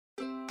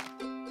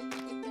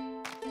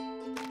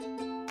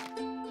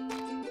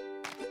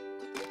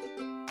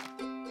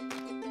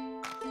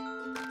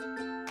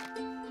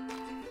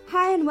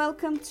Hi and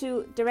welcome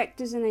to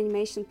Directors in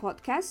Animation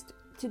podcast.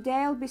 Today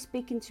I'll be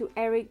speaking to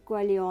Eric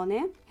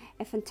Guaglione,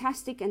 a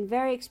fantastic and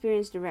very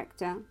experienced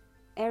director.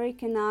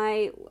 Eric and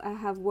I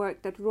have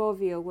worked at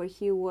Rovio, where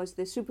he was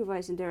the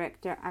supervising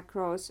director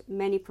across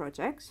many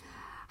projects.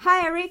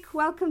 Hi Eric,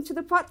 welcome to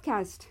the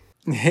podcast.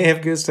 Hey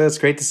Augusta, it's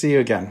great to see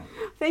you again.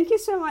 Thank you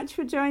so much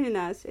for joining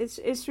us.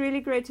 It's really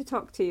great to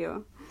talk to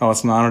you. Oh,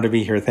 it's an honor to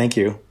be here. Thank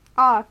you.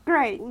 Ah,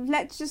 great.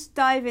 Let's just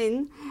dive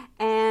in.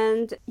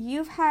 And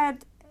you're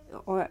having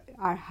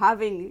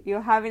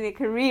a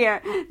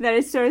career that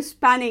is sort of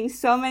spanning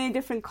so many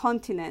different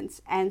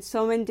continents and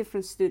so many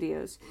different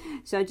studios.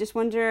 So I just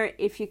wonder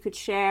if you could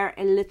share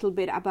a little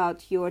bit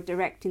about your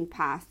directing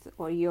path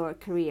or your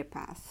career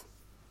path.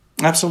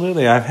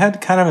 Absolutely. I've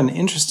had kind of an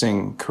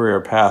interesting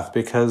career path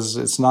because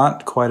it's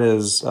not quite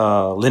as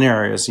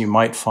linear as you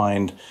might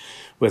find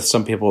with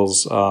some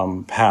people's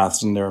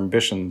paths and their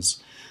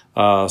ambitions.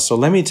 So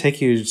let me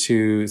take you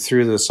through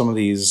some of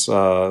these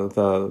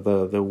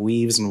the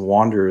weaves and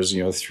wanders,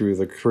 through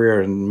the career,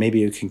 and maybe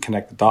you can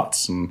connect the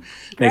dots and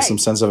make some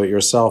sense of it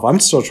yourself. I'm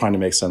still trying to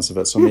make sense of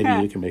it, so maybe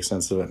you can make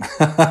sense of it.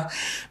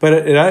 But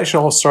it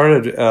actually all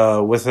started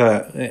with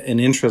an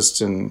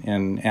interest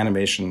in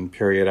animation.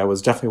 Period. I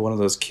was definitely one of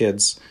those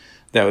kids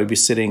that would be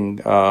sitting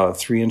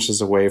 3 inches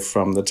away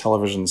from the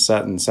television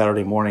set on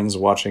Saturday mornings,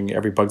 watching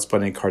every Bugs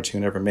Bunny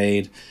cartoon ever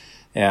made.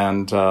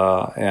 And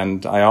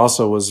I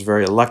also was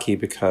very lucky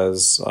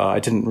because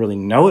I didn't really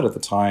know it at the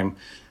time,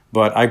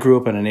 but I grew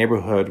up in a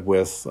neighborhood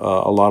with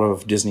a lot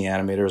of Disney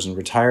animators and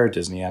retired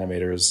Disney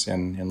animators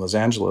in Los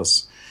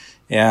Angeles.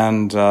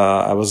 And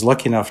I was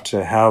lucky enough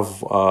to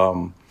have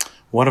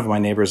one of my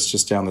neighbors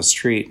just down the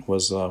street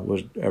was a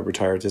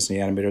retired Disney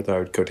animator that I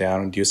would go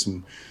down and do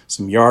some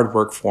yard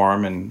work for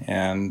him.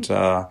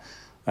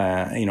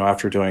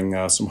 After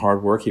doing some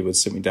hard work, he would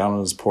sit me down on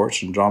his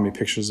porch and draw me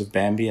pictures of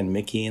Bambi and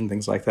Mickey and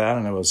things like that.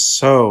 And I was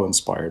so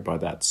inspired by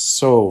that,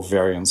 so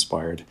very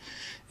inspired.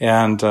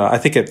 And I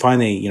think it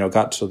finally,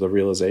 got to the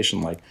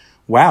realization like,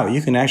 wow,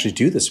 you can actually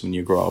do this when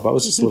you grow up. I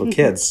was just a little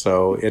kid.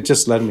 So it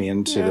just led me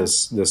into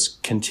this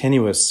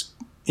continuous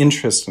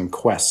interest and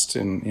quest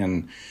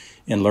in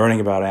learning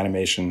about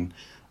animation.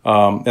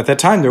 At that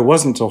time, there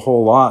wasn't a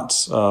whole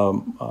lot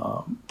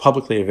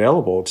publicly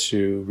available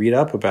to read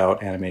up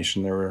about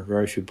animation. There were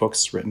very few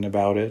books written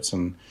about it,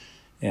 and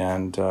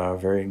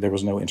there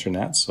was no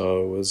internet,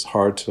 so it was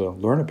hard to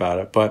learn about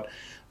it. But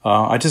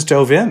I just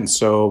dove in.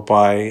 So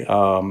by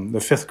the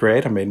 5th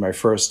grade, I made my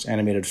first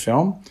animated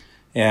film,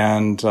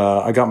 and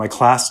I got my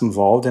class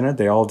involved in it.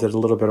 They all did a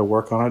little bit of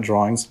work on it,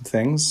 drawing some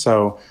things.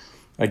 So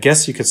I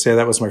guess you could say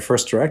that was my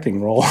first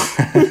directing role.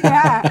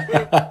 Yeah,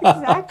 exactly.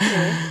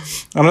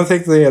 I don't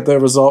think the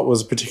result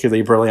was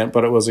particularly brilliant,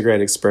 but it was a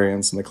great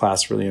experience, and the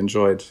class really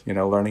enjoyed,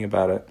 learning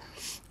about it.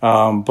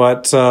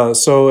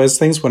 So as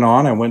things went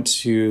on, I went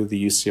to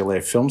the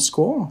UCLA Film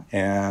School,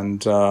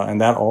 and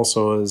that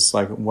also is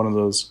like one of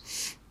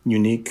those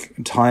unique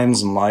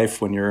times in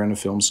life when you're in a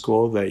film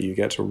school that you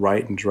get to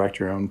write and direct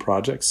your own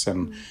projects,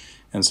 and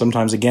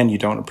sometimes again you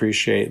don't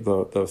appreciate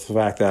the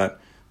fact that.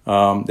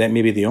 That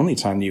may be the only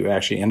time you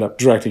actually end up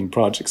directing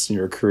projects in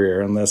your career,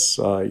 unless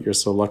you're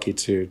so lucky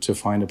to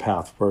find a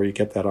path where you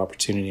get that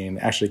opportunity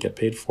and actually get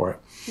paid for it.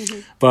 Mm-hmm.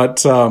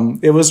 But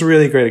it was a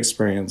really great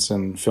experience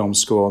in film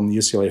school, and the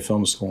UCLA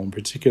Film School in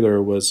particular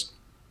was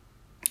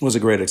a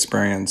great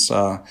experience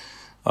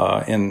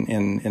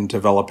in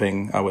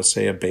developing, I would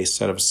say, a base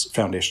set of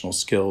foundational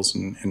skills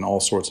in all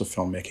sorts of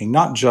filmmaking,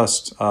 not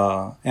just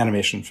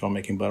animation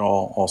filmmaking, but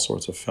all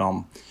sorts of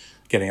film,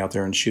 getting out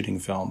there and shooting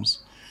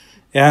films.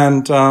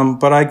 And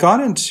but I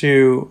got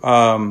into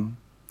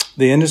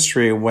the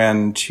industry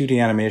when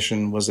 2D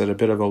animation was at a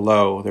bit of a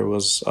low. There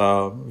was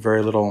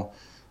very little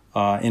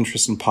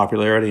interest and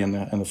popularity in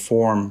the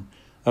form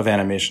of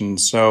animation.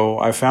 So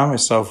I found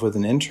myself with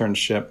an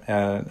internship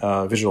at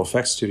a visual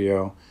effects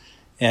studio,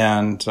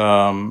 and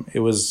it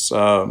was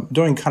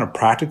doing kind of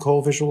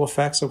practical visual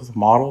effects with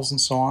models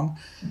and so on.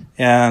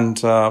 And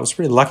I was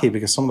pretty lucky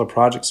because some of the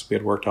projects we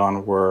had worked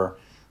on were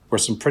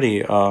some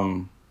pretty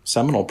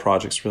seminal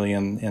projects really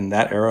in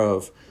that era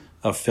of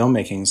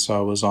filmmaking. So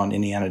I was on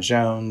Indiana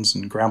Jones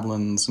and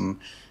Gremlins and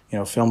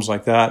films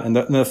like that. And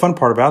the fun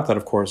part about that,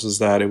 of course, is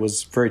that it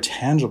was very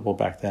tangible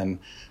back then,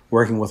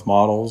 working with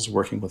models,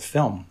 working with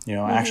film,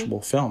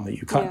 actual film that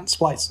you cut and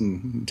splice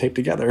and tape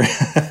together.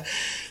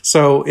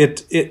 So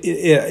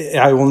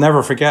I will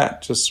never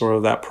forget just sort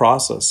of that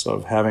process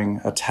of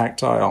having a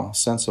tactile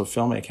sense of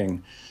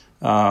filmmaking,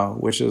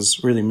 which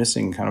is really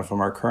missing kind of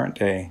from our current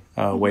day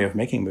way of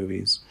making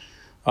movies.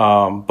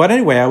 But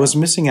anyway, I was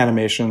missing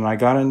animation, and I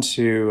got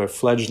into a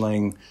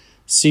fledgling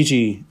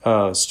CG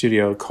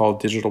studio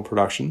called Digital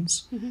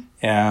Productions,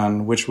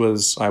 and which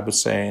was, I would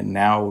say,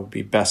 now would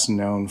be best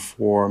known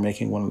for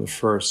making one of the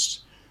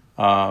first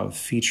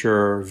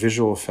feature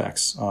visual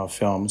effects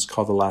films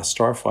called The Last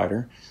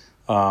Starfighter.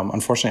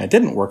 Unfortunately, I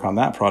didn't work on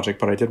that project,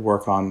 but I did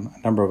work on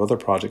a number of other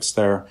projects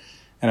there.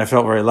 And I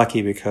felt very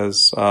lucky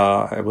because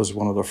I was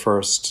one of the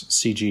first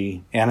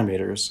CG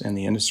animators in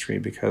the industry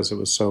because it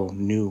was so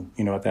new,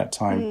 at that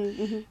time.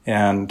 Mm-hmm.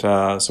 And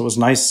so it was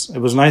nice. It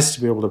was nice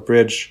to be able to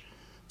bridge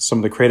some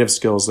of the creative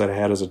skills that I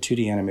had as a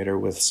 2D animator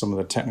with some of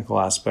the technical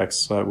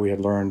aspects that we had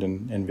learned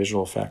in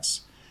visual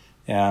effects.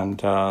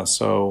 And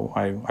so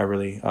I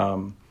really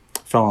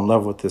fell in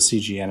love with the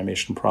CG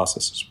animation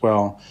process as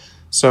well.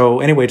 So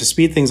anyway, to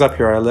speed things up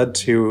here,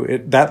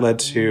 that led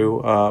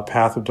to a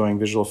path of doing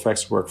visual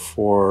effects work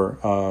for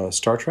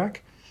Star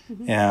Trek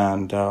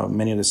and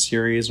many of the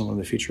series and one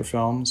of the feature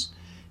films.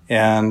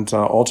 And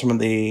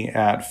ultimately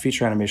at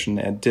feature animation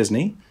at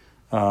Disney,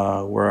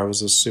 where I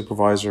was a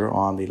supervisor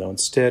on Lilo and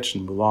Stitch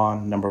and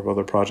Mulan, a number of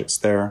other projects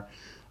there.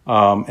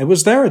 It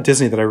was there at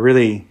Disney that I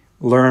really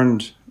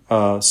learned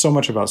so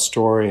much about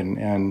story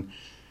and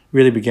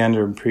really began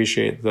to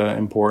appreciate the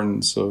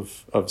importance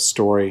of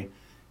story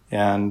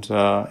and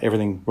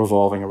everything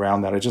revolving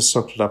around that. I just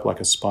soaked it up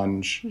like a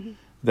sponge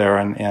there.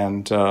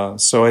 And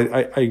so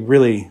I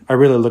really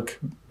look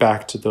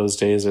back to those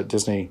days at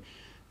Disney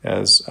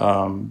as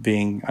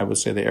being, I would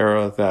say, the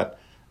era that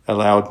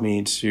allowed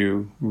me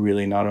to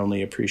really not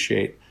only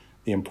appreciate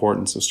the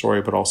importance of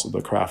story, but also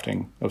the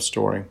crafting of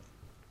story.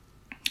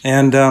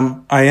 And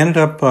I ended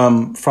up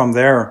from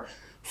there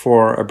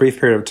for a brief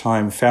period of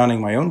time founding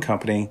my own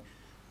company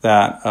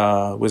that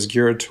was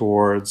geared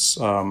towards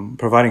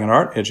providing an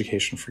art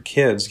education for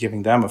kids,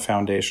 giving them a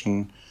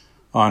foundation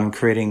on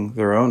creating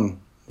their own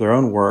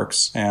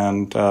works,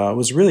 and it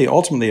was really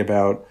ultimately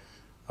about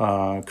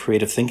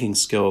creative thinking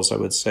skills, I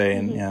would say,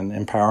 and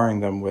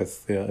empowering them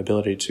with the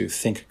ability to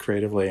think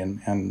creatively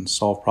and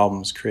solve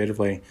problems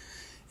creatively.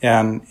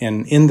 And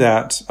in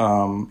that,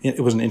 it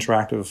was an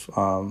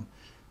interactive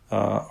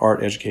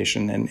art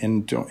education, and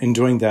in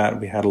doing that,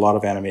 we had a lot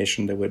of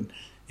animation that would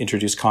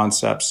introduce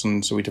concepts,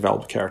 and so we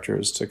developed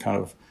characters to kind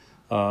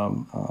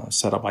of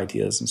set up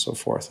ideas and so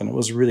forth, and it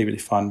was really, really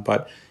fun.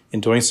 But in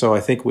doing so, I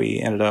think we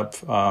ended up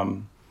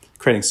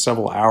creating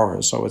several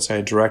hours. So I would say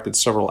I directed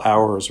several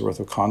hours worth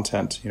of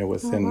content,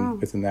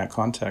 within that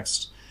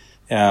context.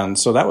 And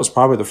so that was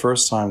probably the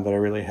first time that I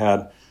really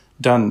had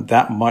done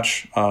that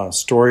much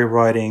story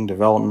writing,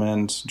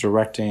 development,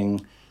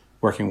 directing,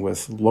 working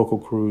with local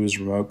crews,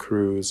 remote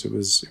crews. It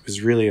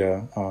was really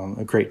a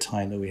great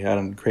time that we had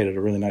and created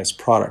a really nice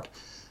product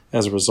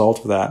as a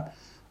result of that.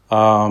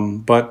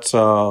 But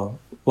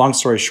long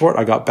story short,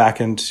 I got back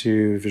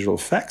into visual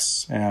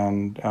effects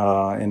and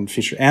in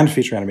feature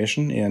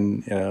animation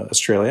in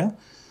Australia.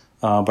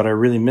 But I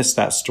really missed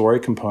that story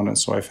component,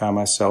 so I found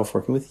myself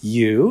working with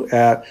you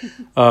at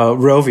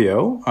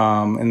Rovio.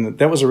 And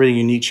that was a really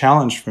unique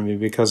challenge for me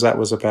because that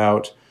was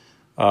about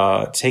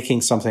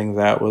taking something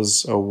that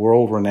was a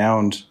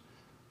world-renowned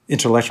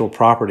intellectual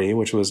property,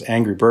 which was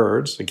Angry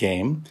Birds, a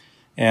game,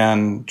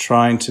 and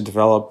trying to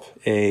develop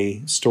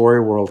a story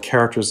world,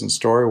 characters and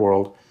story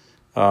world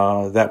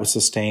that would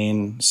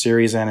sustain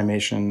series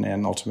animation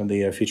and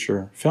ultimately a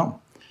feature film.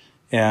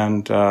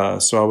 And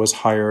so I was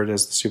hired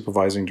as the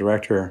supervising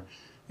director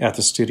at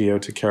the studio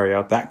to carry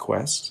out that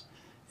quest.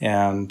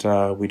 And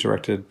we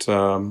directed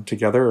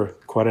together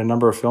quite a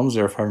number of films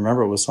there. If I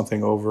remember, it was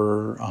something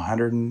over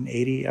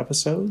 180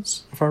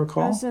 episodes, if I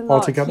recall,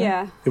 altogether.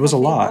 Yeah. It was a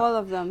lot. All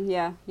of them,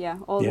 yeah.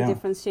 All the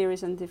different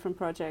series and different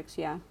projects,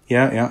 yeah.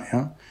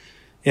 Yeah.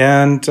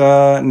 And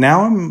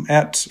now I'm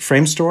at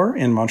Framestore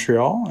in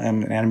Montreal.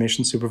 I'm an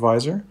animation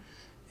supervisor.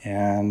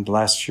 And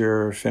last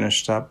year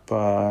finished up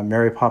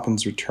Mary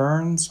Poppins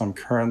Returns. I'm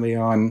currently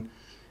on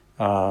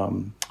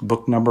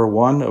book number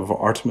 1 of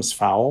Artemis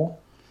Fowl.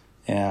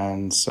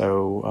 And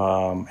so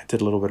I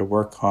did a little bit of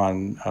work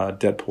on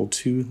Deadpool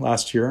 2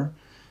 last year.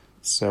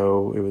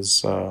 So it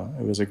was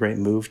a great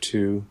move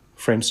to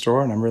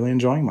Framestore, and I'm really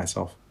enjoying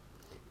myself.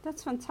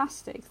 That's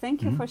fantastic.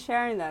 Thank you for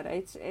sharing that.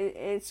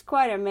 It's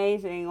quite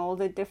amazing, all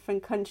the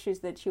different countries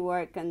that you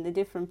work and the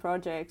different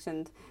projects.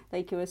 And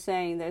like you were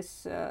saying,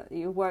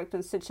 you worked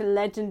on such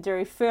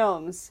legendary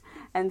films,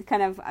 and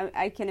kind of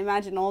I can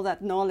imagine all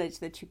that knowledge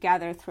that you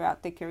gather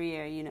throughout the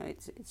career.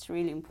 It's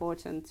really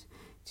important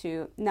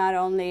to not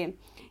only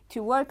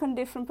to work on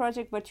different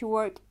projects, but to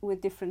work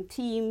with different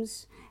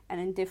teams and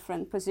in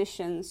different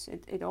positions.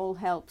 It all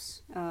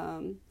helps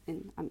in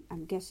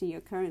I'm guessing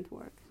your current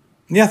work.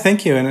 Yeah,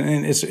 thank you.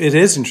 And it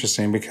is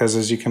interesting because,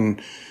 as you can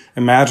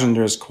imagine,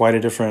 there's quite a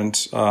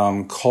different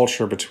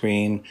culture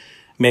between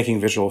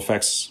making visual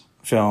effects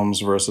films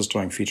versus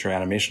doing feature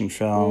animation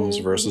films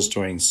versus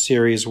doing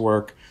series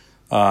work.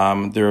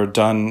 They're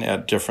done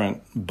at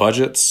different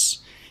budgets,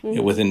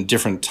 within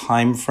different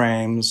time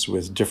frames,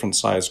 with different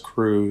size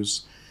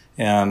crews.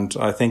 And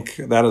I think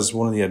that is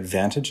one of the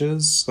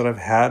advantages that I've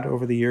had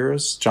over the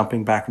years,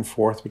 jumping back and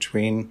forth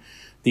between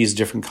these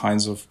different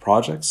kinds of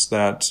projects,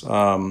 that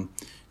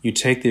you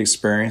take the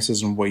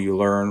experiences and what you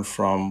learn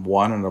from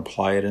one and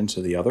apply it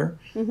into the other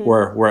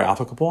where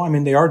applicable. I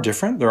mean, they are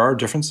different. There are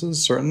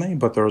differences, certainly,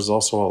 but there's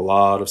also a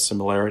lot of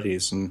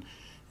similarities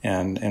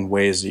and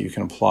ways that you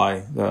can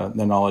apply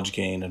the knowledge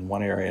gained in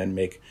one area and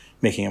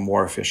making it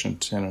more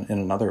efficient in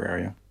another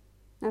area.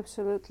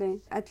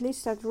 Absolutely. At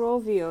least at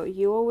Rovio,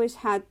 you always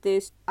had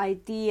this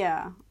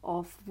idea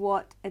of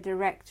what a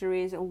director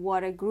is or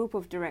what a group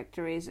of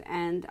director is.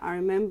 And I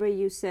remember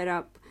you set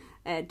up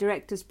a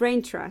Directors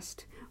Brain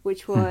Trust,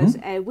 which was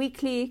a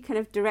weekly kind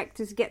of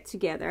directors get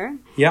together.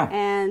 Yeah.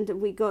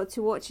 And we got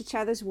to watch each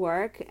other's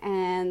work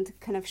and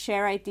kind of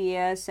share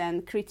ideas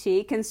and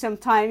critique. And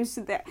sometimes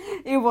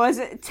it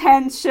was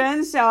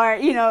tensions or,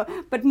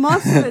 but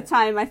most of the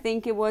time I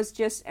think it was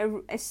just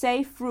a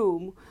safe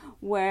room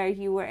where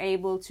you were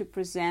able to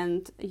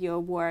present your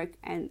work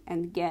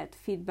and get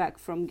feedback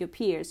from your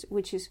peers,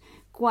 which is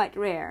quite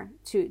rare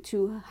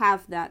to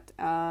have that,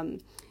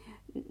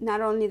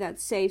 not only that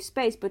safe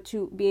space, but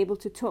to be able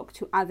to talk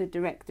to other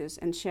directors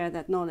and share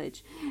that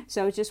knowledge.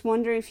 So I just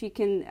wonder if you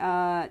can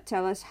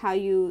tell us how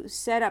you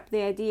set up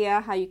the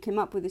idea, how you came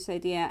up with this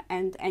idea,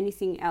 and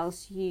anything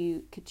else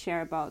you could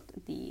share about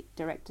the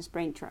Directors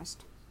Brain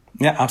Trust.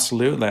 Yeah,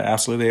 absolutely.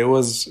 It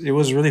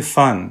was really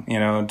fun,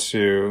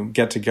 to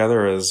get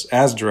together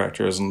as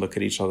directors and look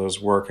at each other's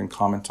work and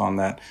comment on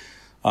that.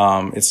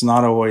 It's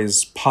not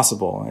always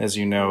possible, as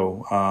you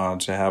know,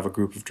 to have a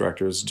group of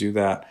directors do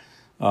that.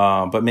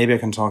 But maybe I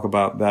can talk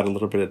about that a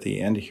little bit at the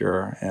end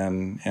here,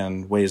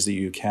 and ways that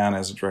you can,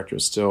 as a director,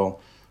 still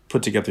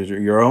put together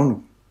your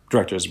own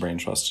Directors Brain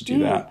Trust to do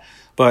that.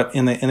 But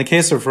in the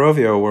case of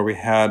Rovio, where we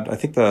had, I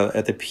think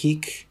at the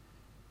peak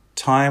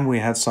time, we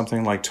had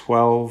something like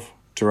 12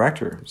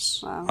 directors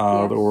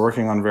that were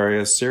working on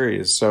various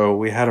series. So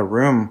we had a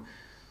room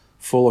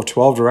full of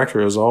 12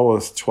 directors, all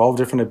with 12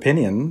 different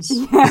opinions.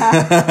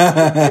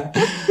 Yeah.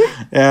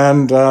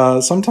 And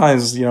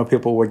sometimes,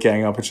 people would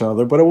gang up each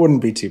other, but it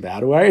wouldn't be too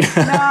bad, right?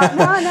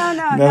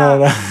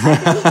 No.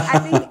 I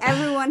think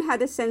everyone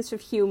had a sense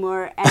of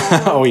humor, and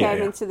everyone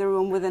came into the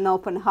room with an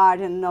open heart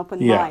and an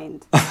open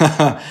mind.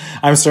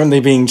 I'm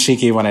certainly being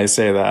cheeky when I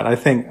say that. I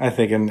think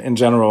in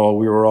general,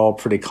 we were all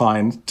pretty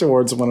kind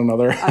towards one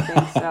another.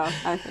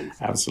 I think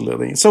so.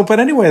 Absolutely. So, but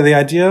anyway, the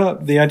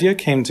idea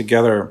came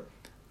together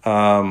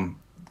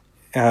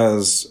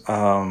as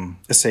a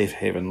safe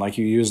haven. Like,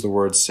 you use the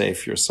word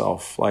safe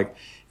yourself. Like,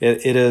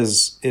 it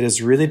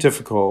is really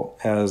difficult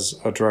as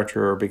a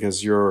director,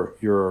 because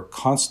you're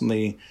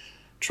constantly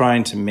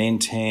trying to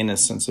maintain a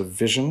sense of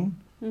vision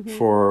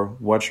for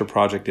what your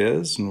project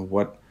is and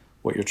what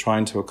you're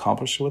trying to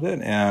accomplish with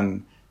it,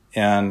 and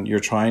you're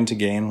trying to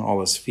gain all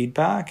this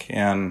feedback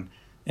and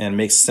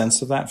make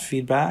sense of that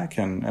feedback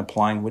and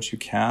applying what you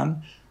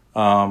can.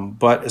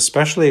 But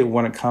especially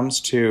when it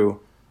comes to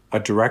a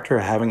director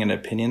having an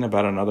opinion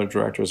about another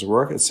director's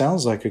work, it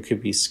sounds like it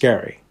could be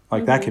scary.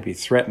 Like, that could be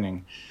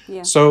threatening.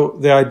 Yeah. So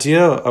the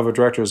idea of a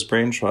Directors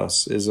Brain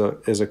Trust is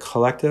a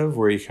collective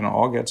where you can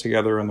all get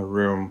together in the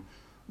room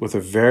with a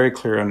very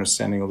clear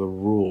understanding of the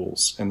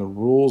rules. And the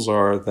rules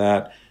are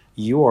that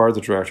you are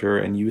the director,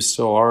 and you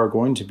still are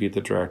going to be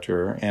the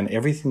director. And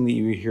everything that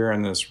you hear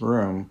in this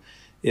room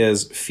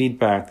is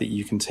feedback that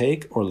you can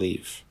take or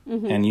leave.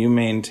 And you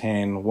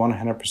maintain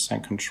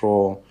 100%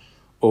 control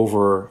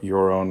over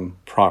your own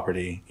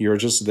property. You're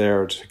just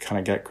there to kind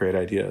of get great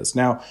ideas.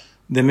 Now,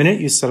 the minute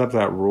you set up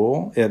that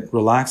rule, it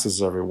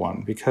relaxes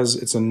everyone, because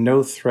it's a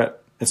no threat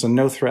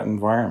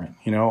environment.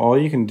 All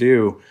you can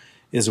do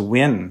is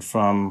win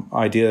from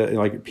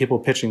like people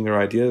pitching their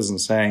ideas and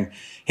saying,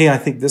 hey, I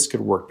think this could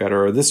work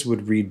better, or this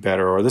would read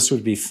better, or this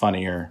would be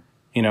funnier,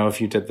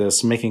 if you did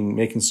this,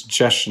 making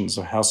suggestions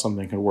of how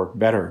something could work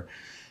better.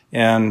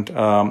 And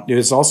it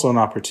is also an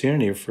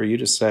opportunity for you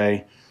to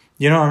say,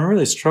 I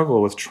really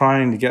struggle with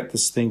trying to get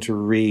this thing to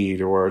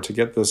read, or to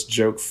get this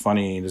joke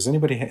funny. Does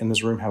anybody in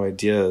this room have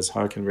ideas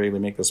how I can really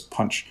make this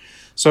punch?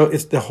 So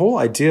it's the whole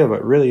idea of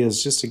it really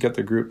is just to get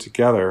the group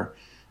together,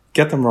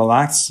 get them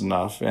relaxed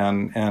enough,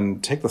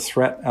 and take the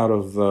threat out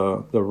of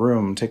the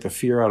room, take the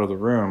fear out of the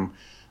room,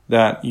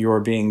 that you're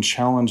being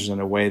challenged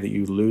in a way that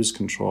you lose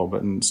control,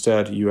 but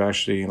instead you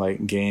actually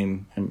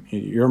gain,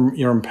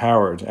 you're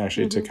empowered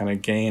actually to kind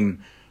of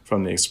gain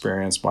from the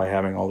experience by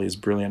having all these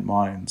brilliant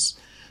minds.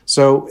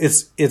 So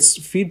it's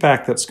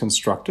feedback that's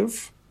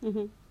constructive.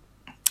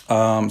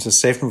 It's a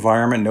safe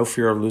environment, no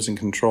fear of losing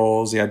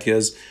controls. The idea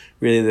is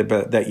really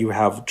that you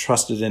have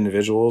trusted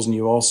individuals, and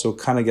you also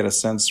kind of get a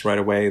sense right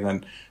away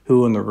then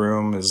who in the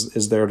room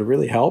is there to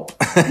really help.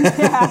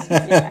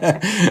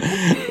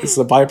 It's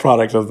the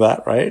byproduct of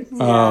that, right?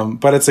 Yeah.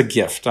 But it's a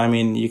gift. I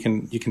mean, you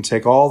can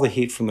take all the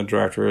heat from the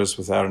directors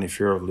without any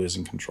fear of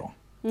losing control.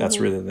 That's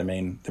really the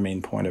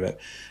main point of it.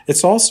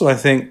 It's also, I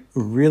think,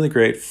 really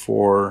great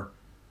for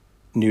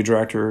new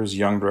directors,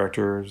 young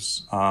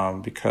directors,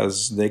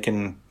 because they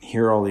can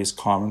hear all these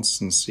comments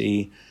and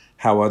see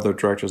how other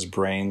directors'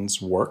 brains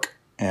work,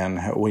 and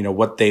how,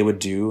 what they would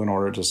do in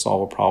order to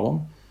solve a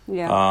problem.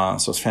 Yeah.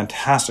 So it's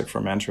fantastic for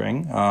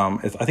mentoring.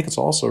 I think it's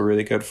also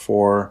really good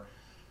for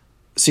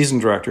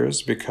seasoned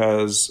directors,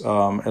 because it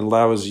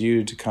allows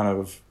you to kind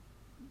of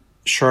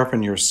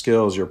sharpen your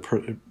skills,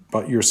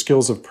 your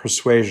skills of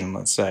persuasion,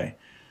 let's say,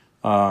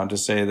 to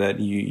say that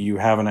you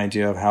have an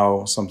idea of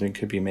how something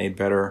could be made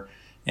better.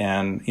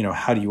 And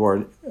how do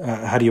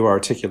you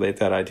articulate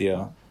that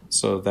idea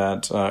so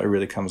that it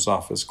really comes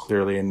off as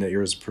clearly and that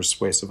you're as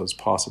persuasive as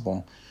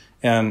possible.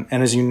 And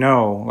as you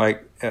know,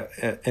 like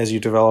as you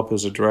develop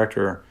as a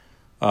director,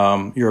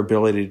 your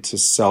ability to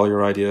sell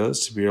your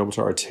ideas, to be able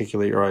to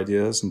articulate your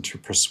ideas and to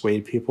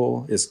persuade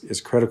people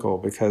is critical,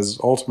 because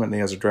ultimately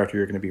as a director,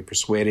 you're going to be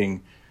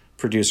persuading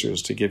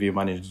producers to give you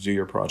money to do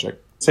your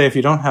project. Say if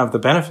you don't have the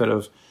benefit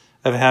of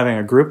having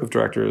a group of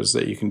directors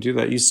that you can do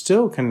that, you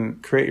still can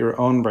create your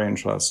own brain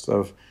trust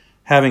of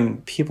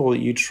having people that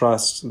you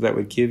trust that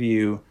would give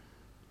you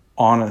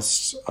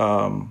honest,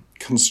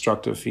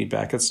 constructive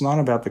feedback. It's not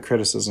about the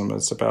criticism,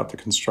 it's about the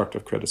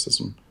constructive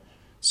criticism.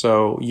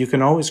 So you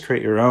can always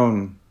create your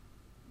own,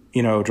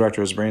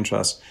 director's brain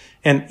trust.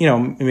 And,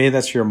 maybe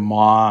that's your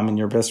mom and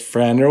your best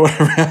friend or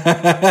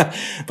whatever.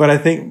 But I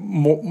think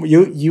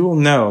you will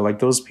know, like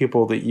those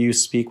people that you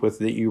speak with,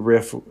 that you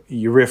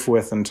riff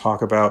with and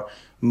talk about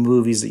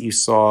movies that you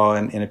saw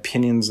and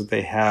opinions that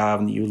they have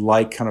and you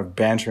like kind of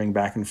bantering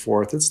back and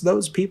forth. It's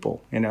those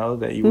people,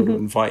 that you would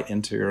invite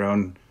into your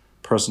own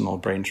personal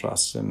brain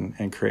trust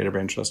and create a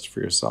brain trust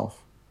for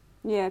yourself.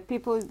 Yeah,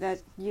 people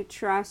that you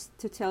trust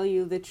to tell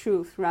you the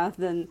truth rather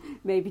than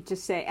maybe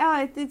just say,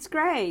 "Oh, it's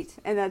great,"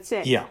 and that's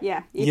it.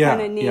 Yeah, You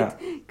kind of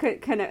need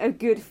kind of a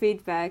good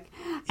feedback.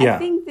 Yeah. I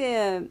think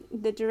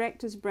the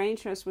director's brain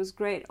trust was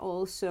great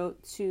also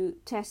to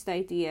test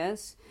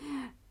ideas,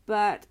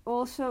 but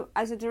also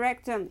as a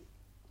director,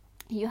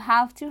 you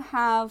have to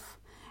have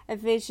a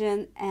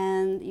vision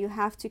and you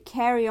have to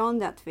carry on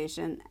that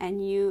vision,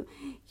 and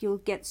you'll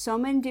get so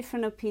many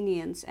different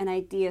opinions and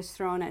ideas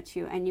thrown at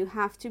you, and you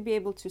have to be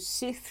able to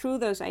sift through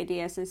those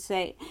ideas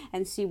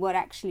and see what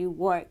actually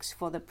works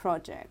for the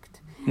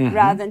project,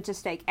 rather than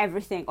just take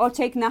everything or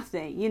take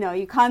nothing.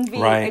 You can't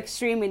be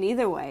extreme in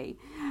either way.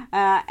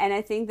 And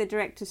I think the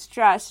director's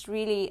trust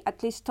really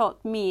at least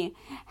taught me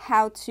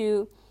how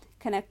to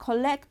kind of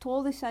collect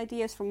all these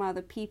ideas from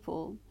other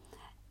people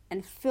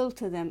and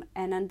filter them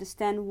and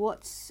understand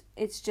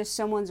it's just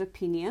someone's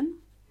opinion,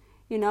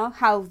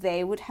 how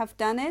they would have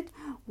done it,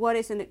 what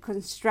is a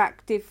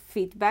constructive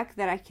feedback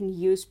that I can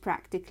use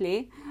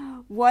practically,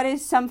 what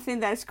is something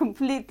that's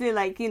completely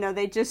like,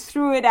 they just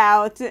threw it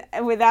out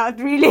without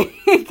really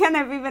kind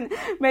of even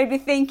maybe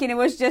thinking, it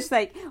was just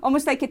like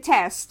almost like a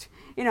test.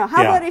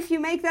 How about if you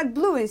make that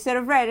blue instead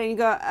of red? And you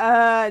go,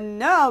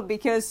 no,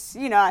 because,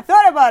 I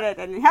thought about it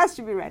and it has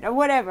to be red or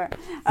whatever.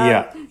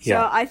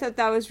 So I thought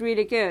that was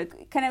really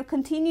good. Kind of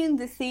continuing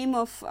the theme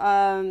of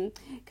kind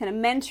of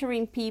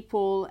mentoring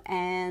people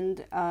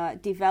and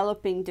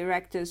developing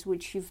directors,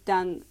 which you've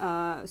done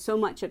so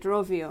much at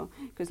Rovio,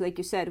 because like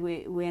you said,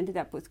 we ended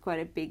up with quite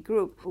a big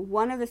group.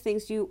 One of the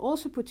things you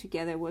also put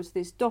together was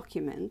this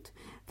document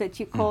that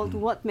you called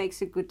What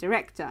Makes a Good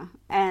Director.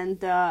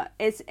 And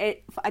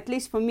at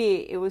least for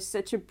me, it was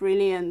such a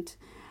brilliant,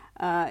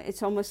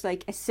 it's almost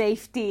like a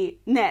safety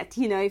net.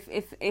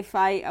 If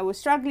I was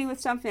struggling with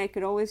something, I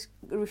could always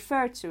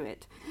refer to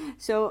it.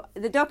 So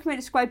the document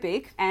is quite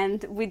big,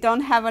 and we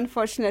don't have,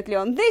 unfortunately,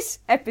 on this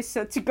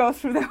episode to go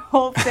through the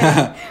whole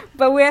thing,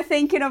 but we're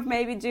thinking of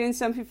maybe doing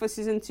something for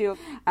season 2.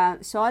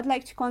 So I'd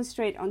like to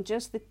concentrate on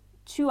just the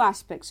 2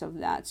 aspects of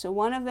that. So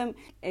one of them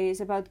is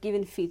about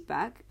giving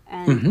feedback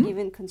and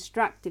giving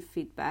constructive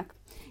feedback,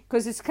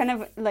 because it's kind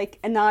of like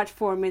an art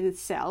form in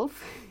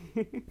itself.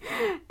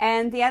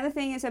 And the other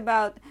thing is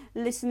about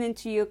listening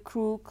to your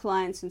crew,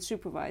 clients, and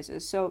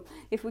supervisors. So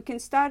if we can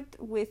start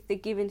with the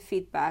giving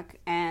feedback,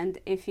 and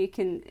if you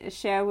can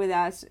share with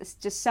us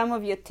just some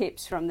of your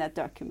tips from that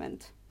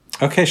document.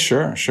 Okay,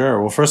 sure.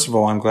 Well, first of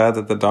all, I'm glad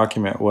that the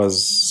document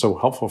was so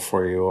helpful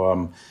for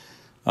you.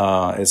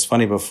 It's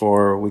funny,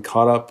 before we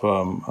caught up,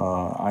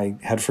 I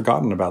had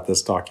forgotten about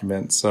this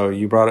document. So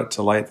you brought it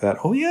to light that,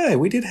 oh yeah,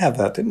 we did have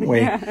that, didn't we?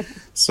 Yeah.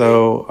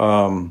 So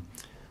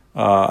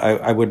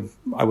I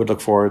would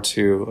look forward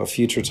to a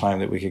future time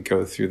that we could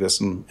go through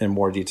this in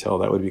more detail.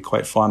 That would be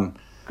quite fun.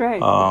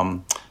 Great.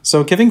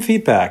 So giving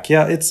feedback,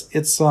 yeah,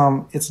 it's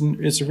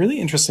a really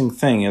interesting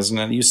thing, isn't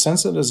it? You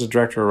sense it as a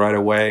director right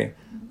away,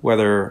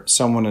 whether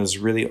someone is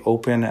really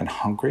open and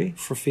hungry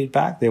for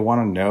feedback. They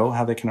want to know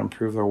how they can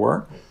improve their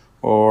work.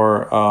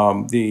 Or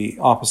the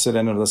opposite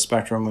end of the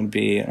spectrum would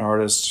be an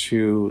artist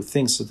who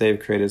thinks that they've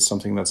created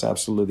something that's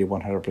absolutely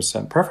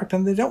 100% perfect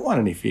and they don't want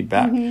any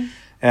feedback.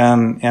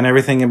 And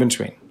everything in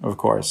between, of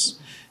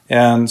course.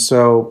 And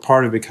so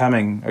part of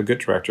becoming a good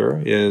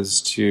director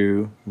is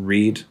to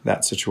read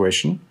that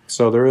situation.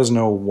 So there is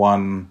no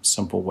one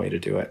simple way to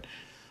do it.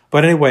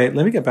 But anyway,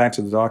 let me get back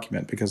to the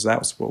document, because that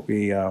was what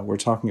we're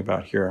talking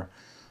about here.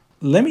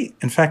 Let me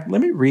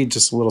read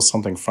just a little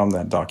something from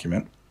that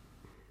document.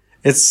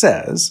 It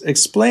says,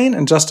 explain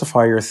and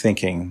justify your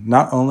thinking.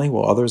 Not only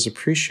will others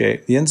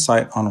appreciate the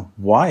insight on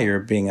why you're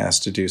being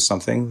asked to do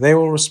something, they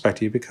will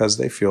respect you because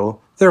they feel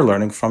they're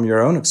learning from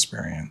your own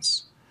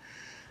experience.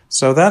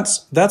 So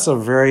that's a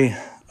very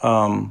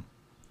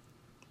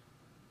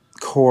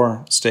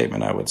core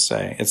statement, I would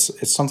say.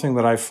 It's something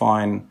that I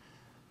find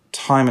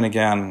time and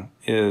again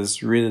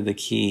is really the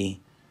key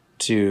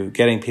to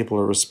getting people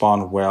to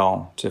respond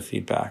well to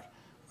feedback.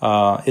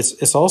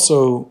 It's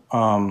also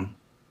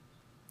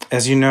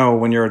as you know,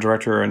 when you're a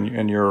director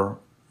and you're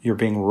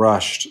being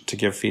rushed to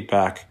give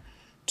feedback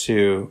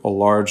to a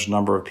large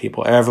number of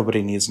people,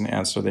 everybody needs an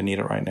answer. They need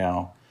it right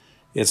now.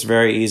 It's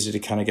very easy to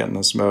kind of get in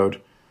this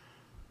mode.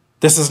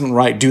 This isn't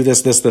right. Do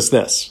this,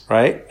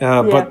 right?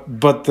 Yeah.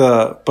 But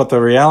the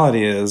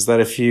reality is that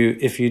if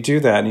you do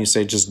that and you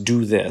say just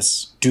do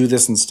this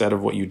instead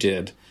of what you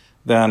did,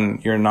 then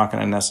you're not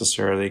going to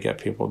necessarily get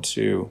people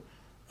to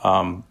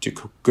do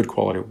good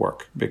quality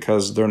work,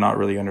 because they're not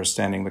really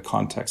understanding the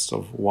context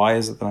of why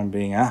is it that I'm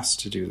being asked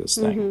to do this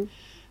thing. Mm-hmm.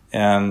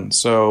 And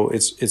so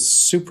it's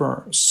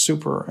super,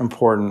 super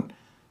important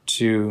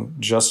to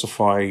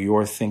justify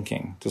your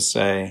thinking, to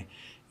say,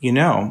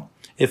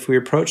 if we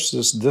approach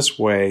this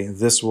way,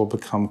 this will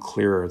become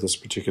clearer, this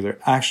particular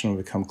action will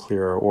become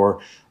clearer,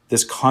 or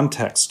this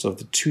context of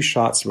the 2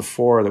 shots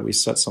before that we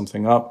set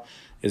something up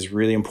is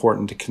really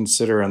important to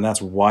consider, and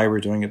that's why we're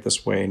doing it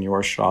this way in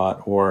your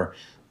shot. Or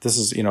this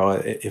is,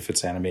 if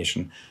it's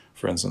animation,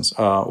 for instance,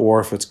 or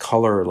if it's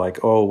color, like,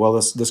 oh, well,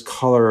 this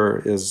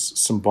color is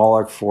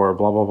symbolic for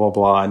blah, blah, blah,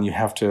 blah, and you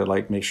have to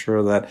like make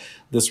sure that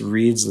this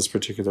reads this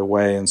particular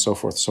way, and so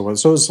forth, so on.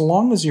 So as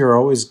long as you're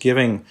always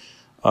giving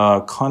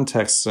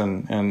context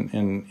and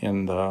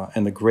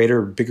the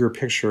greater, bigger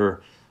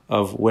picture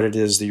of what it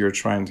is that you're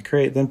trying to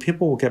create, then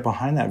people will get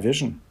behind that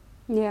vision.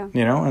 Yeah.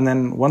 And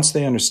then once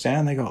they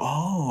understand, they go,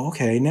 oh,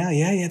 okay, now,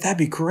 yeah, that'd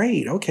be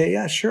great. Okay,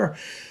 yeah, sure.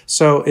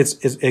 So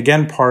it's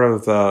again part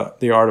of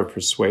the art of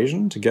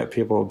persuasion to get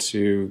people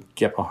to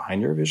get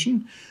behind your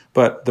vision.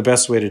 But the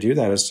best way to do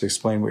that is to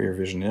explain what your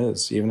vision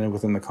is, even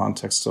within the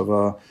context of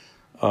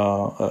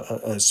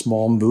a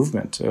small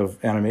movement of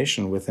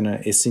animation within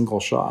a single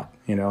shot.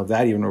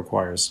 That even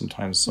requires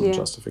sometimes some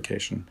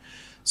justification.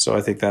 So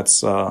I think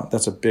that's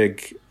a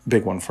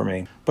big one for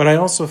me. But I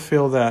also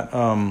feel that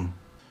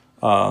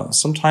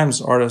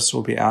sometimes artists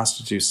will be asked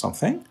to do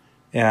something,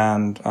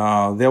 and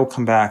they'll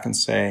come back and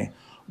say,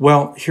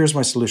 well, here's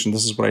my solution.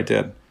 This is what I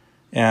did.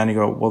 And you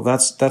go, well,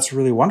 that's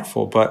really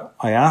wonderful, but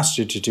I asked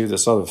you to do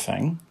this other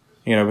thing,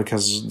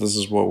 because this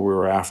is what we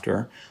were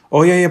after.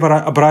 Oh, yeah,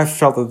 but I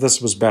felt that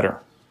this was better.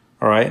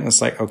 All right. And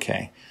it's like,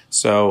 okay,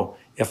 so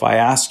if I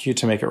ask you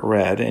to make it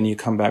red and you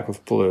come back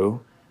with blue,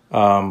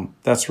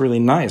 that's really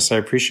nice. I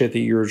appreciate that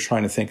you're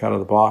trying to think out of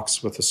the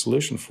box with a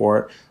solution for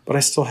it, but I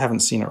still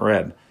haven't seen it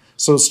red.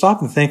 So stop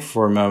and think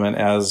for a moment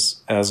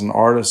as an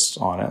artist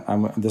on it.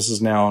 This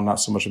is now not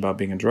so much about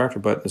being a director,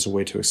 but it's a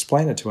way to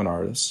explain it to an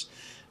artist,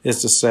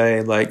 is to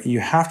say, like, you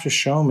have to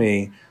show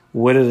me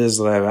what it is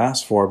that I've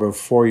asked for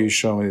before you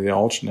show me the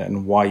alternate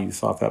and why you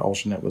thought that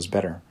alternate was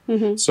better.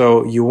 Mm-hmm.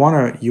 So you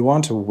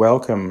want to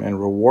welcome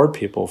and reward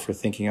people for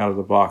thinking out of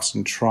the box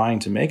and trying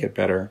to make it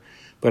better,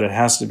 but it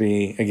has to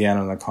be, again,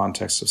 in the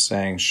context of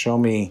saying, show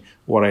me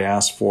what I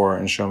asked for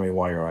and show me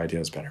why your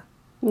idea is better.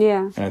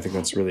 Yeah. And I think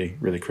that's really,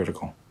 really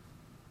critical.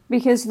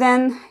 Because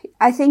then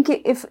I think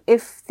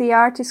if the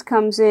artist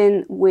comes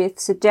in with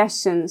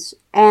suggestions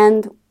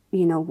and,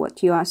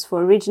 what you asked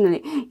for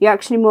originally, you're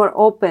actually more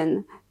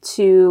open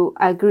to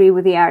agree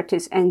with the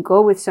artist and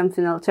go with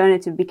something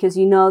alternative, because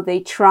they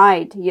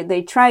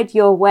tried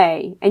your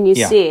way and you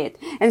see it.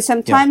 And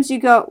sometimes you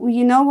go, well,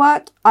 you know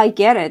what? I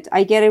get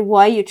it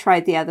why you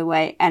tried the other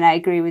way, and I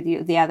agree with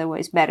you, the other way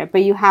is better.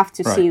 But you have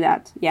to see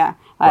that. Yeah,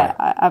 right.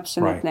 I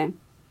absolutely. Right.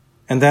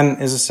 And then,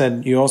 as I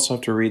said, you also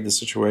have to read the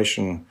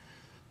situation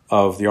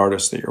of the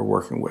artist that you're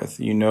working with.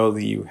 That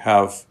you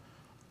have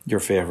your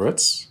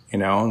favorites,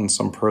 and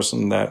some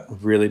person that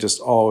really just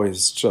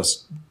always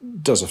just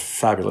does a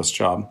fabulous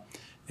job.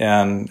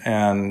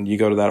 And you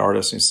go to that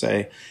artist and you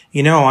say,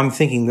 I'm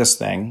thinking this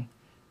thing,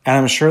 and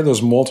I'm sure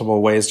there's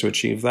multiple ways to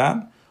achieve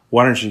that.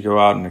 Why don't you go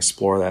out and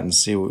explore that and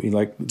see what you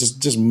like?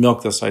 Just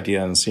milk this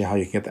idea and see how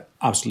you can get the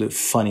absolute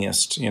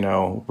funniest,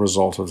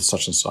 result of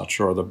such and such,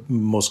 or the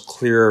most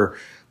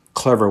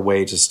clever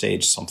way to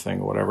stage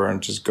something or whatever,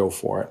 and just go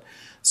for it.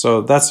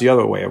 So that's the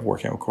other way of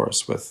working, of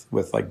course, with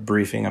like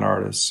briefing an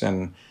artist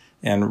and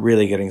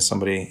really getting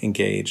somebody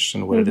engaged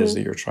in what it is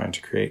that you're trying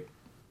to create.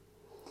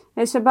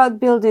 It's about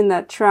building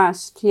that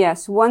trust.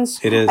 Yes.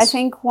 I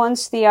think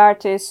once the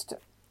artist,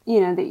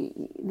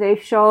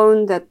 they've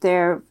shown that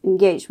they're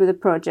engaged with the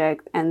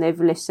project and they've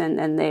listened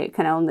and they're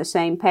kind of on the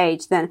same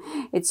page, then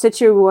it's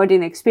such a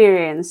rewarding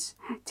experience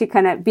to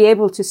kind of be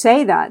able to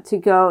say that, to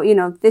go,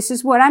 this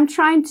is what I'm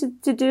trying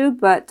to do,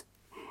 but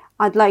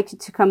I'd like you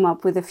to come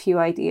up with a few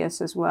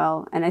ideas as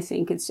well. And I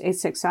think it's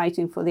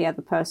exciting for the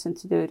other person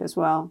to do it as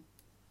well.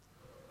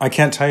 I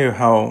can't tell you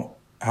how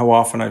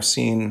often I've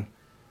seen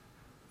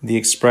the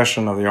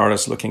expression of the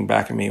artist looking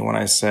back at me when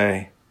I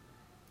say,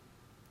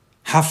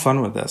 have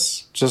fun with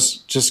this.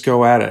 Just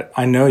go at it.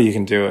 I know you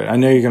can do it. I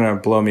know you're going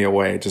to blow me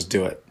away. Just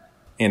do it.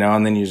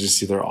 And then you just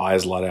see their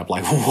eyes light up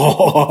like,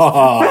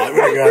 whoa.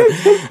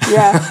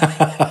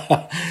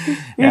 Yeah.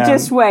 You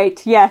just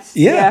wait. Yes.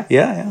 Yeah.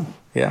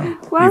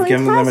 Well, you've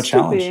given them a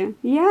challenge.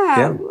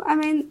 Yeah. I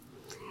mean,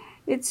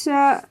 it's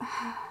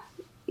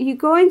you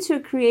go into a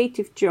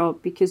creative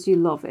job because you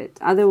love it.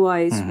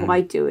 Otherwise,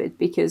 why do it?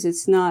 Because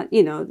it's not,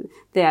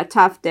 there are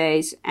tough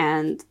days,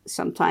 and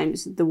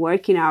sometimes the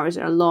working hours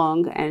are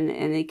long, and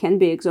it can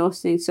be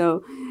exhausting.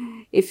 So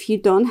if you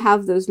don't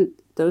have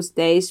those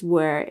days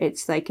where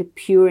it's like a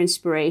pure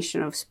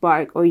inspiration of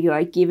spark, or you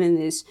are given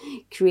this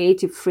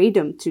creative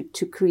freedom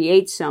to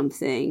create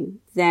something,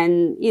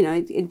 then,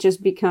 it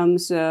just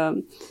becomes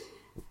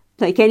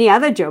like any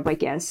other job, I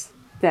guess,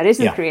 that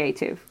isn't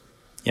creative.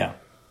 Yeah.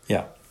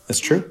 That's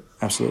true.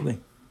 Absolutely.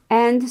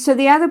 And so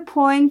the other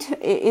point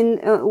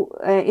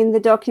in the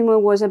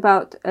document was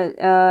about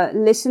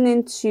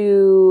listening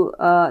to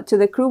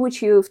the crew,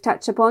 which you've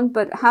touched upon.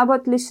 But how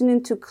about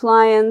listening to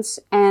clients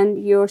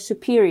and your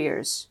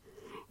superiors?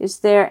 Is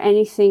there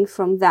anything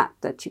from that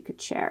you could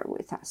share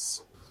with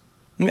us?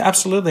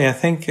 Absolutely. I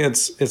think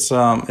it's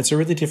a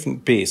really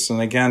different beast.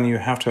 And again, you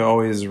have to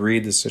always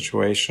read the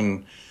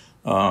situation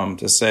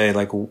to say,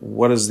 like,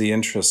 what is the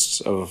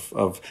interest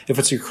of if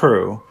it's your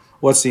crew,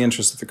 what's the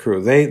interest of the crew?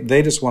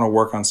 They just want to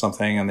work on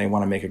something and they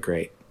want to make it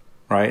great,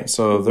 right?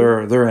 So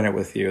they're in it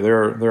with you.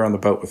 They're on the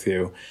boat with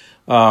you.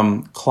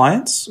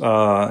 Clients,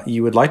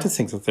 you would like to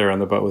think that they're on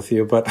the boat with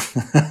you, but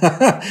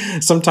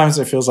sometimes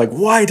it feels like,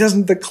 why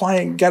doesn't the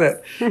client get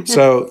it?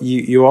 So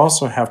you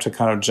also have to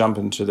kind of jump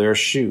into their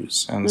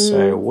shoes and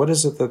say, what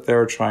is it that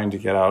they're trying to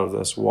get out of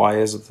this? Why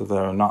is it that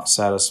they're not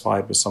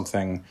satisfied with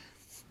something?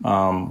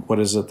 What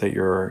is it that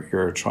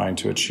you're trying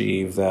to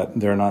achieve that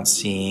they're not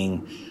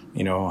seeing?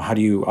 How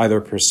do you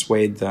either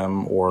persuade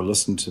them or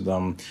listen to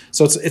them?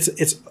 So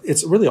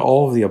it's really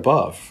all of the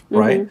above,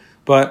 right?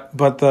 But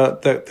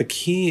the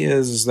key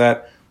is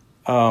that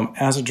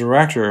as a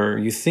director,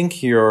 you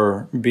think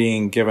you're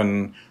being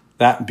given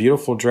that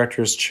beautiful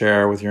director's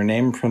chair with your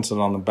name printed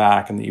on the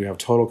back and that you have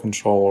total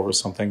control over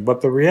something.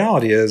 But the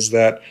reality is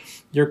that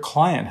your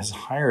client has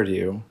hired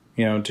you,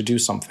 to do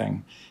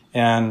something.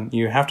 And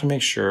you have to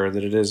make sure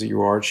that it is that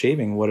you are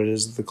achieving what it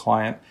is that the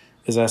client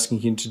is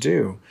asking you to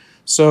do.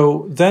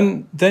 So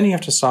then you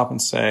have to stop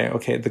and say,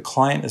 okay, the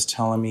client is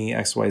telling me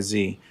X, Y,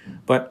 Z,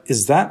 but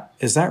is that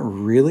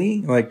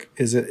really, like,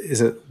 is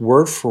it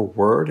word for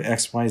word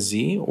X, Y,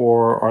 Z,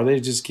 or are they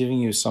just giving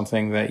you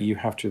something that you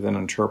have to then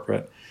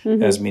interpret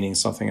as meaning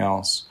something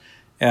else?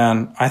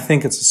 And I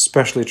think it's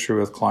especially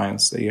true with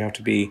clients that you have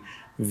to be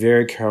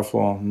very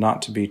careful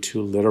not to be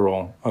too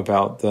literal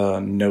about the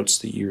notes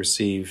that you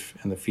receive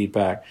and the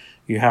feedback.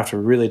 You have to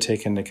really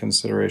take into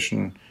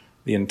consideration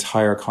the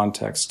entire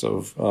context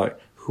of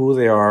who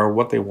they are,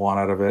 what they want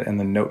out of it, and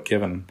the note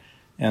given.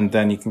 And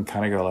then you can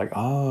kind of go like,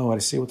 oh, I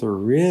see what they're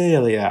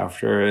really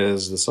after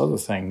is this other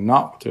thing,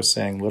 not what they're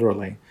saying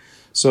literally.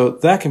 So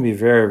that can be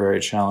very, very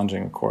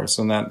challenging, of course.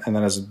 And then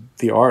as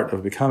the art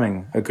of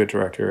becoming a good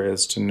director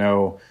is to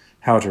know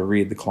how to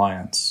read the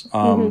clients.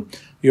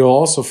 You'll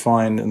also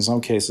find in some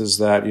cases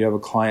that you have a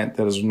client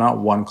that is not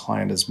one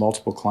client, it's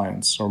multiple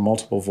clients or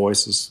multiple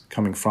voices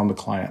coming from the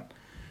client.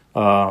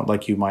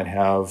 Like you might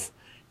have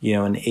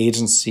an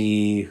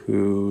agency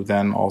who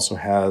then also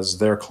has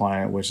their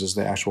client, which is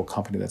the actual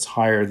company that's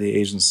hired the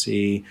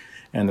agency,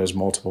 and there's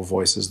multiple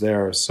voices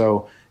there.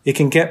 So it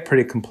can get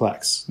pretty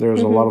complex.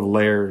 There's a lot of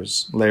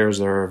layers.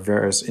 There are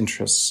various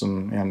interests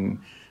and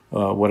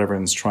what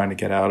everyone's trying to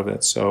get out of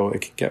it. So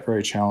it can get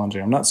very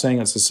challenging. I'm not saying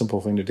it's a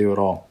simple thing to do at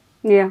all.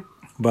 Yeah.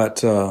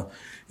 But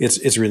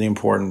it's really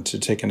important to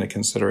take into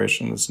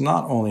consideration. It's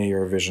not only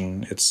your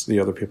vision, it's the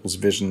other people's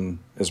vision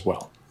as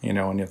well, and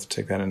you have to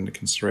take that into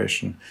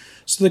consideration.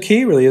 So the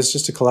key really is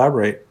just to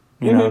collaborate,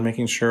 and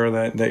making sure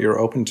that you're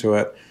open to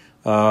it.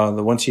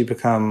 That once you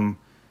become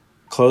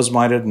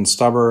closed-minded and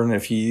stubborn,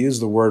 if you use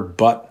the word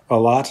but a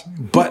lot,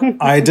 but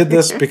I did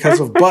this because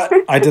of but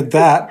I did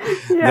that,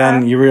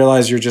 then you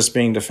realize you're just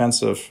being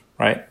defensive,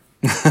 right?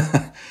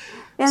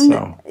 And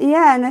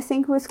and I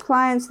think with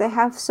clients, they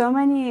have so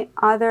many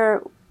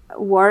other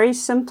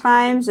worries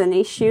sometimes and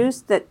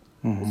issues that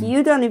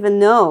you don't even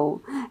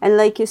know. And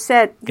like you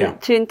said,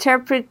 to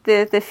interpret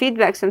the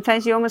feedback,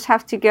 sometimes you almost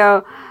have to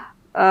go,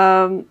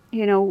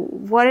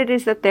 what it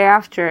is that they're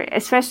after,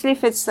 especially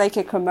if it's like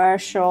a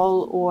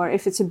commercial or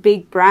if it's a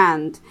big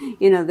brand.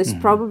 There's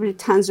probably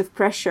tons of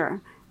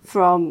pressure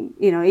from,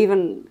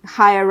 even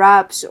higher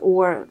ups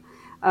or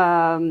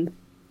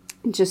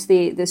just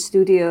the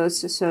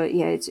studios. So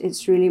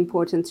it's really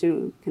important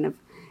to kind of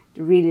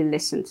really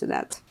listen to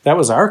that. That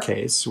was our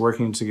case,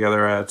 working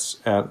together at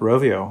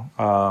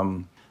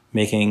Rovio,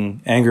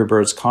 making Angry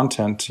Birds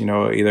content.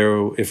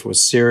 Either if it was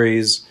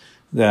series,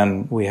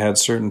 then we had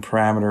certain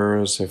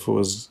parameters. If it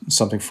was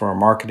something for a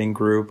marketing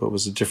group, it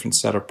was a different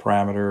set of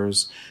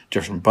parameters,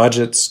 different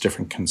budgets,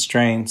 different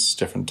constraints,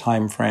 different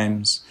time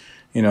frames.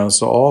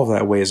 So all of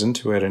that weighs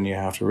into it, and you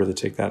have to really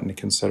take that into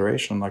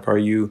consideration. Like, are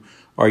you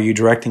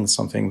directing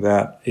something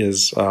that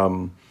is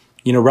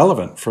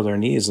relevant for their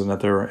needs and at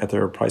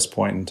their price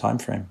point and time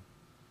frame?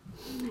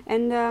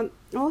 And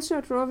also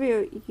at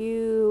Rovio,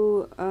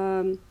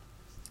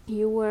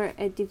 you were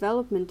a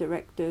development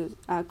director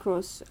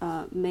across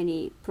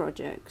many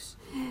projects,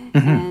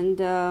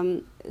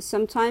 and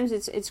sometimes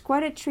it's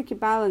quite a tricky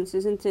balance,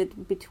 isn't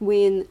it,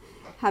 between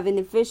having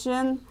a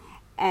vision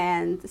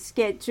and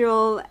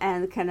schedule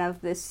and kind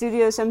of the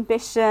studio's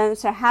ambition.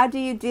 So how do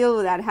you deal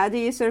with that? How do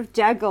you sort of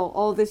juggle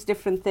all these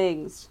different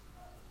things?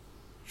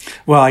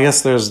 Well, I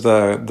guess there's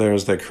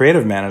the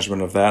creative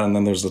management of that, and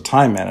then there's the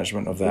time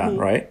management of that,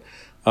 right?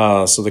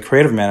 So the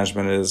creative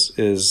management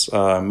is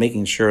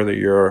making sure that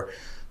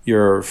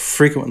you're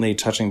frequently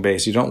touching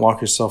base. You don't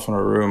lock yourself in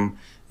a room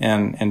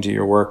and do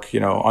your work,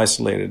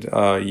 isolated.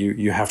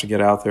 You have to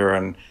get out there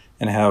and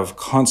have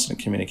constant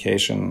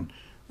communication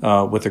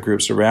with the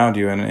groups around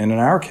you. And in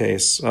our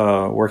case,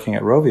 working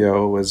at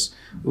Rovio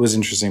was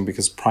interesting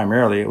because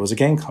primarily it was a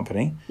game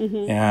company,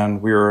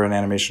 and we were an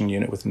animation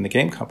unit within the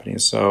game company.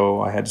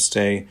 So I had to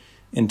stay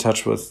in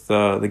touch with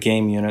the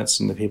game units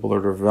and the people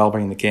that are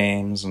developing the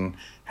games, and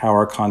how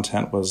our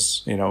content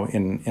was,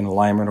 in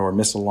alignment or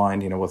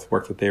misaligned, with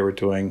work that they were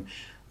doing.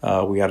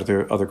 We had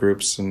other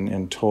groups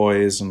and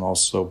toys and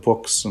also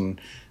books and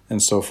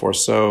so forth.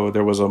 So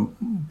there was a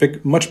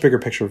much bigger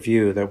picture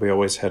view that we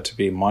always had to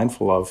be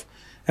mindful of.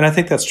 And I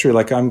think that's true.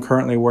 Like, I'm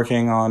currently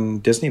working on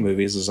Disney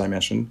movies, as I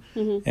mentioned.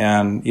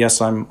 And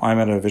yes, I'm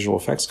at a visual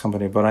effects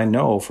company, but I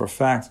know for a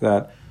fact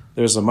that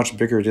there's a much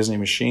bigger Disney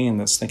machine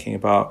that's thinking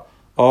about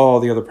all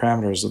the other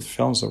parameters of the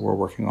films that we're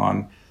working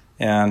on.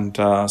 And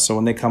so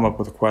when they come up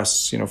with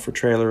requests, for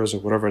trailers or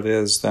whatever it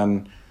is,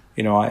 then,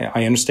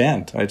 I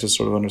understand. I just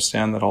sort of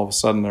understand that all of a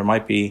sudden there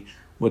might be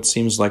what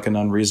seems like an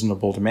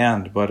unreasonable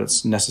demand, but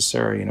it's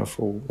necessary,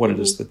 for what it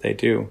is that they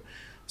do.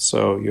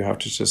 So you have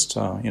to just,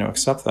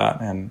 accept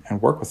that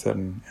and work with it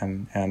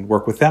and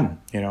work with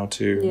them,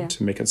 to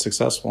make it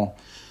successful.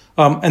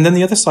 And then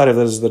the other side of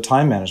it is the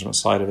time management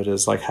side of it,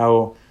 is like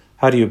how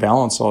do you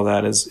balance all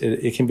that?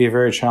 It can be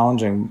very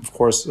challenging. Of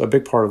course, a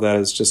big part of that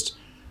is just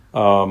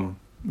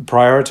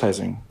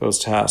prioritizing those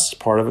tasks.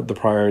 Part of it, the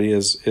priority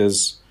is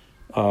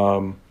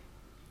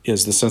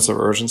the sense of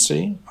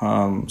urgency,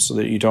 so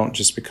that you don't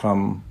just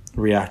become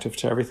reactive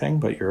to everything,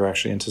 but you're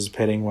actually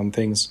anticipating when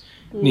things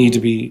need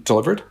to be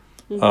delivered.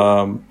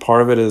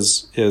 Part of it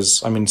is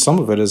some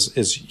of it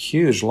is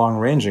huge, long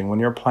ranging. When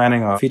you're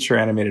planning a feature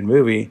animated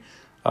movie,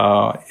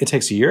 it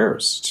takes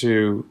years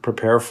to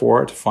prepare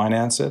for it, to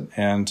finance it,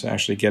 and to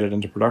actually get it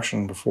into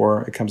production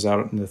before it comes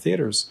out in the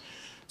theaters.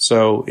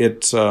 So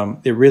it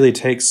really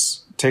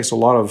takes a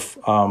lot of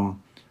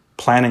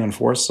planning and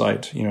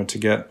foresight, to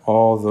get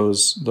all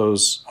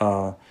those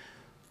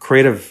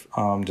creative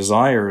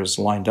desires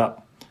lined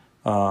up,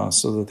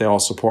 so that they all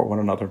support one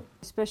another.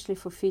 Especially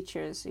for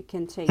features, it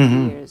can take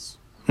years.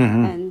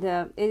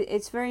 And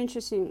it's very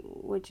interesting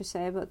what you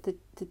say about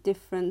the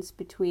difference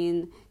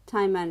between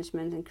time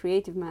management and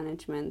creative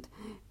management,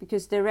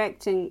 because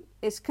directing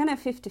is kind of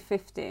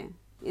 50-50.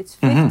 It's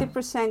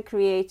 50%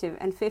 creative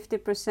and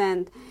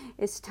 50%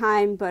 is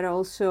time, but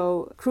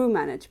also crew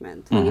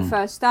management. When you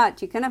first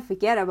start, you kind of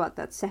forget about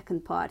that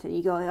second part and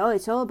you go, oh,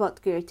 it's all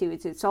about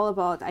creativity, it's all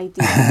about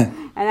ideas.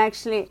 And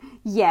actually,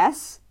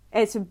 yes,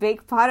 it's a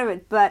big part of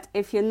it. But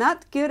if you're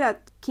not good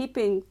at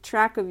keeping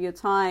track of your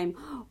time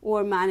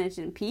or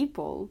managing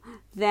people,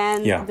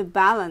 then the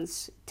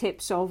balance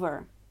tips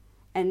over.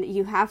 And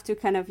you have to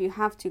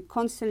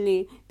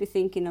constantly be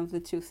thinking of the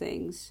two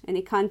things. And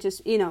it can't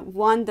just,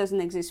 one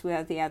doesn't exist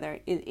without the other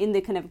in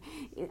the kind of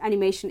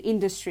animation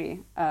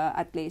industry,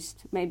 at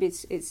least. Maybe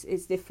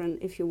it's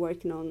different if you're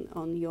working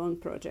on your own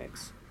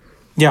projects.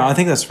 Yeah, I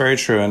think that's very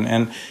true.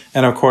 And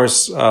of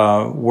course,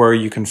 where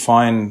you can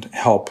find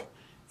help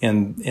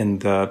in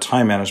the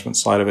time management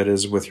side of it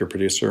is with your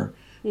producer.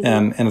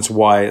 And it's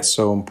why it's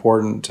so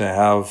important to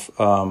have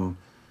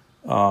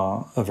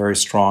a very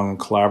strong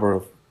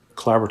collaborative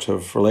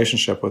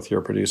relationship with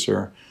your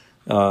producer,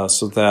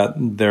 so that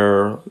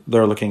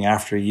they're looking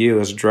after you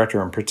as a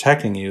director and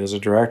protecting you as a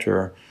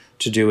director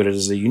to do what it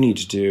is that you need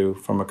to do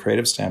from a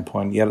creative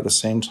standpoint, yet at the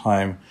same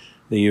time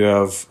that you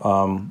have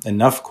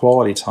enough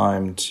quality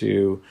time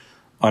to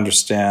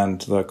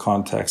understand the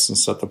context and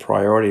set the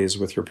priorities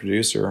with your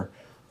producer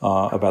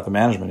about the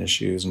management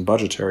issues and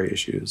budgetary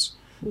issues.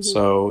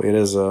 So it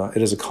is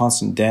a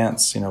constant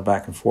dance,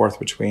 back and forth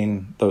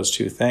between those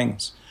two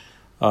things.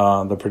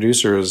 The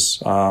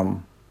producers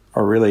are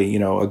really,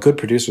 a good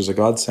producer is a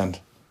godsend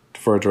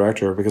for a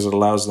director, because it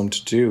allows them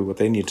to do what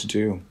they need to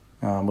do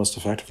most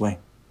effectively.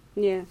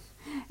 Yes.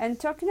 And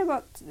talking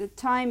about the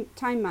time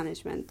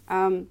management,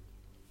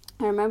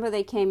 I remember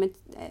there came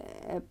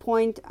a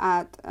point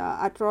at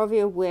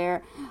Rovio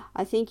where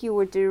I think you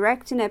were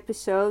directing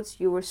episodes,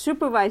 you were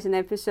supervising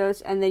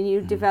episodes, and then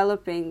you're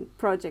developing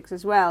projects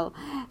as well.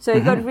 So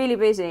it got really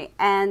busy.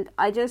 And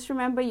I just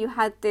remember you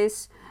had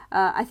this,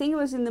 I think it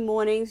was in the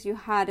mornings, you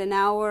had an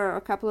hour or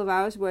a couple of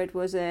hours where it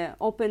was an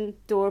open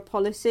door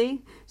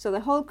policy. So the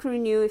whole crew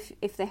knew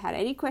if they had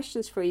any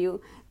questions for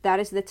you,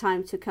 that is the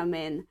time to come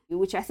in,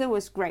 which I thought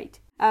was great.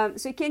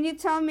 So can you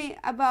tell me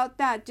about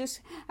that, just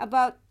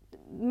about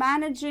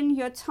managing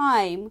your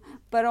time,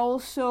 but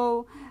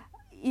also,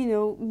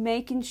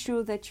 making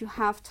sure that you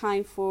have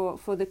time for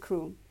the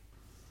crew?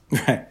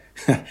 Right.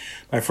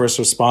 My first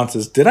response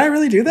is, did I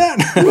really do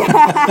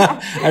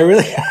that? I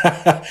really,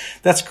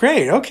 that's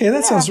great. Okay.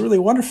 That sounds really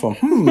wonderful.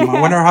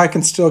 I wonder how I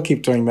can still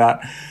keep doing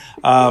that.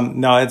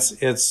 No,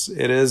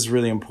 it is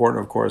really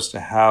important, of course, to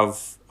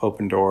have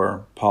open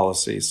door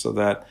policy so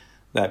that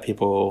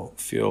people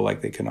feel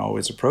like they can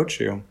always approach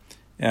you.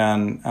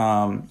 And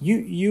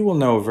you will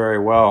know very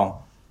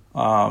well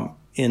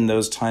in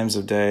those times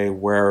of day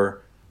where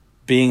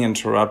being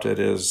interrupted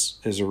is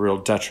a real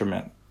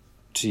detriment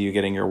to you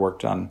getting your work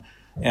done.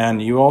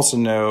 And you also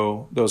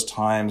know those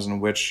times in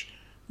which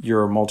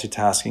you're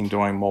multitasking,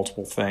 doing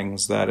multiple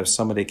things, that if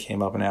somebody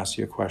came up and asked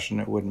you a question,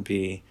 it wouldn't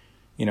be,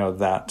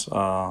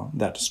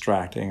 that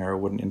distracting, or it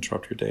wouldn't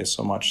interrupt your day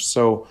so much.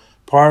 So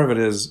part of it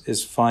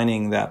is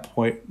finding that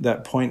point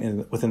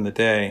within the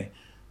day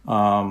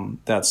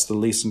that's the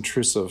least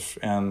intrusive,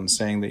 and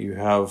saying that you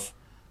have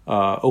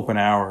open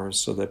hours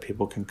so that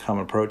people can come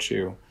approach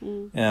you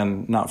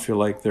and not feel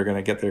like they're going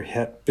to get their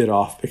head bit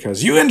off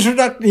because you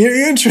interrupted me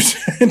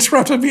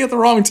at the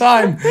wrong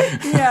time.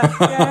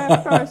 Yeah,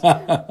 of course.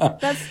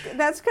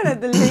 That's kind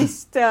of the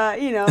least,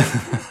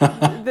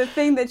 the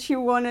thing that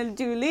you want to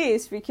do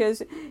least,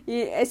 because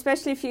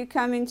especially if you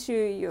come into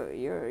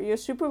your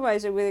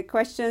supervisor with a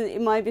question,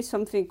 it might be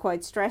something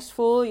quite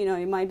stressful.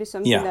 It might be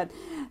something that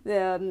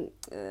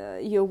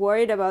you're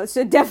worried about.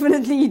 So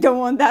definitely you don't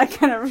want that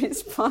kind of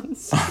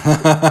response.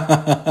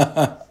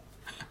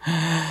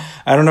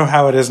 I don't know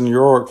how it is in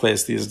your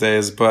workplace these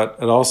days, but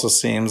it also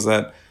seems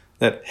that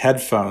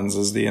headphones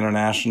is the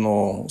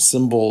international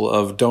symbol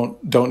of don't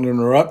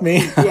interrupt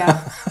me.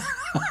 Yeah.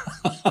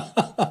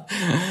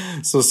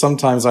 So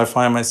sometimes I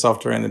find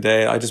myself during the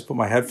day, I just put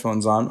my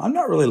headphones on. I'm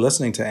not really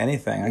listening to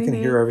anything. I can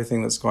hear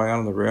everything that's going on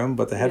in the room,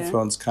 but the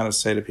headphones kind of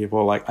say to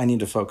people, like, I need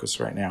to focus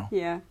right now.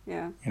 Yeah.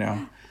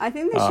 I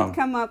think they Um, should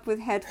come up with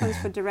headphones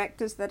for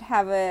directors that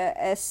have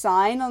a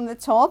sign on the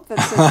top that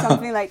says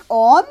something like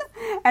on,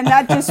 and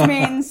that just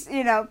means,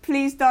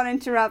 please don't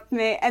interrupt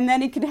me. And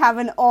then it could have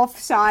an off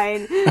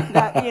sign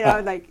that,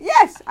 like,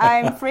 yes,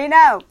 I'm free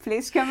now,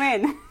 please come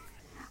in.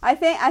 I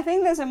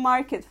think there's a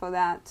market for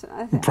that.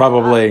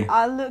 Probably.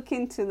 I'll look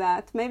into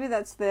that. Maybe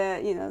that's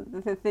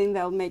the thing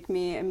that'll make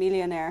me a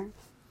millionaire.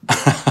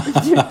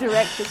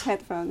 Director's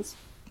headphones.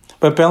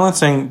 But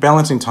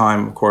balancing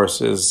time, of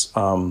course, is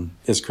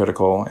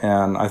critical,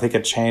 and I think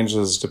it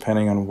changes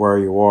depending on where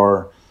you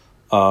are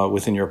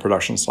within your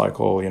production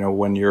cycle.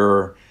 When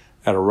you're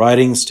at a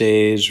writing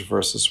stage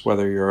versus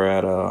whether you're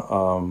at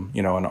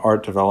an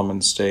art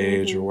development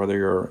stage, or whether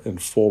you're in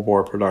full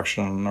bore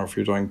production, or if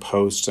you're doing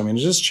post. I mean, it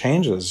just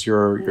changes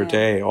your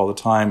day all the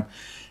time.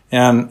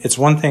 And it's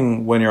one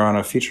thing when you're on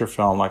a feature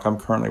film, like I'm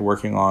currently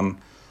working on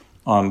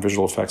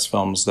visual effects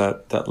films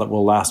that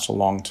will last a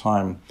long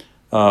time.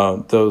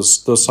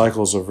 Those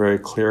cycles are very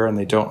clear and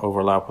they don't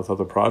overlap with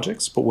other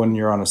projects. But when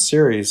you're on a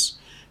series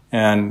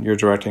and you're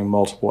directing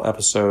multiple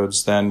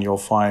episodes, then you'll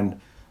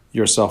find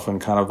yourself in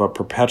kind of a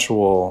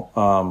perpetual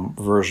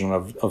version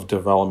of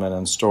development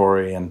and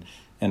story and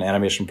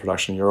animation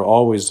production. You're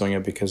always doing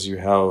it because you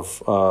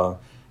have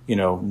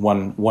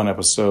one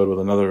episode with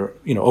another,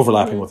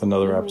 overlapping with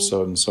another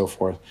episode and so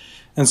forth.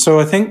 And so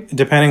I think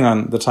depending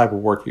on the type of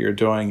work that you're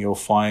doing, you'll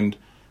find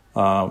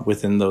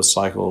within those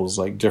cycles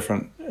like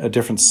a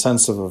different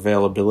sense of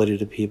availability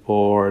to people,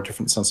 or a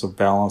different sense of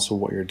balance of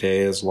what your day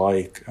is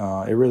like.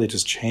 It really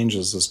just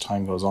changes as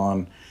time goes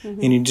on.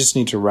 And you just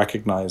need to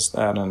recognize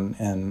that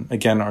and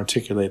again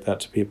articulate that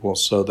to people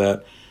so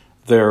that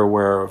they're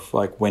aware of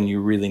like when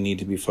you really need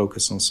to be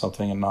focused on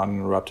something and not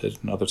interrupted,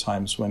 and other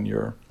times when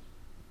you're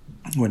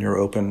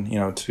open,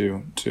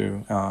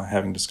 to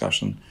having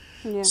discussion.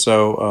 Yeah.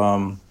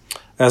 So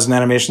as an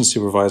animation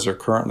supervisor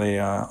currently,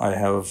 I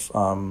have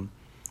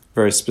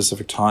very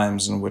specific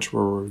times in which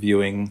we're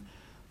reviewing,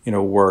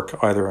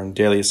 work either in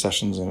daily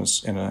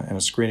sessions in a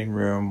screening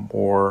room,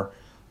 or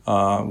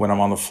when I'm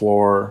on the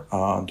floor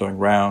doing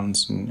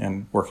rounds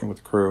and working with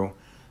the crew.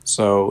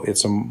 So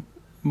it's a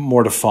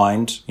more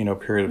defined,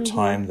 period of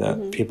time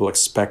that people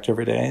expect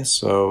every day.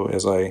 So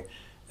as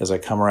I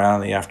come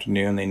around in the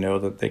afternoon, they know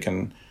that they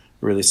can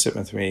really sit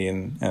with me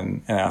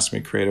and ask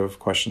me creative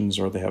questions,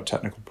 or they have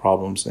technical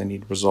problems they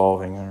need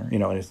resolving, or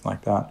anything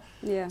like that.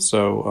 Yeah.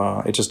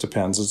 So it just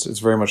depends. It's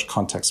very much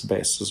context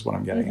based is what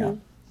I'm getting at.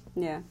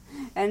 Yeah.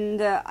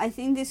 And I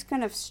think this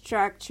kind of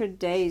structured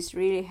days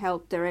really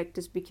help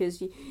directors,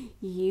 because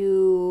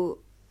you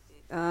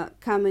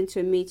come into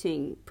a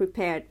meeting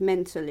prepared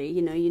mentally.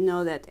 You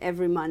know that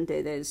every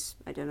Monday there's,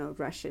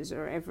 rushes,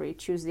 or every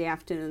Tuesday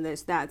afternoon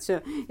there's that.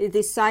 So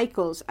these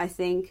cycles, I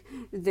think,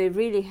 they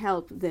really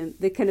help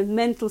the kind of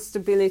mental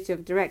stability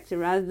of director,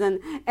 rather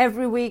than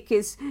every week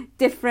is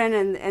different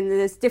and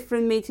there's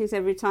different meetings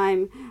every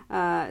time.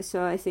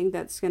 So I think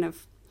that's kind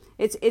of,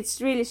 it's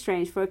really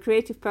strange for a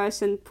creative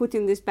person.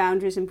 Putting these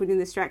boundaries and putting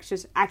the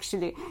structures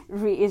actually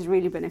is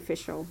really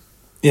beneficial.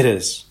 It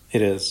is.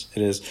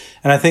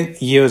 And I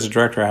think you as a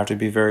director have to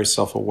be very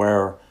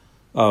self-aware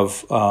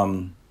of,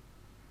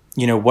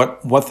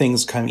 what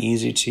things come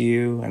easy to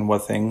you and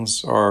what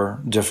things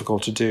are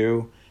difficult to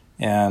do,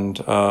 and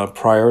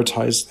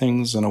prioritize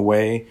things in a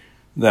way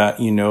that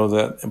you know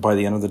that by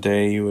the end of the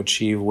day you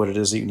achieve what it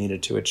is that you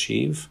needed to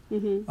achieve. For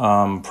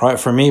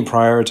me,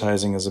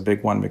 prioritizing is a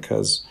big one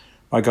because,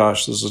 my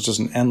gosh, this is just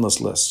an endless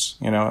list.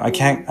 You know, I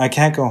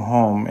can't go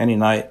home any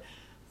night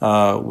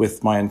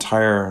with my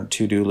entire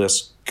to-do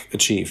list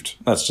achieved.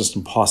 That's just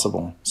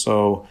impossible.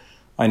 So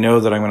I know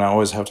that I'm going to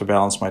always have to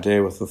balance my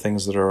day with the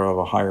things that are of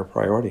a higher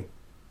priority.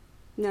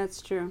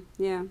 That's true.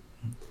 Yeah,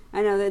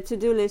 I know the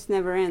to-do list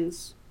never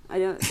ends. I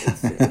don't.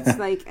 It's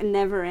like a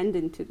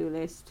never-ending to-do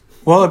list.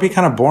 Well, it'd be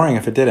kind of boring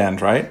if it did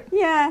end, right?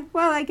 Yeah.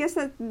 Well, I guess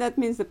that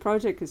means the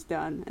project is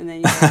done, and then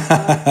you go,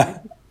 oh, okay.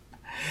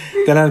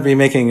 Then I'd be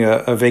making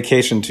a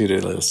vacation to-do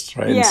list,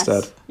 right? Yes.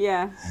 Instead.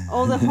 Yeah.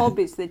 All the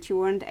hobbies that you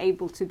weren't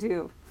able to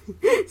do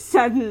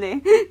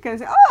suddenly,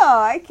 because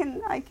I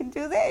can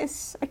do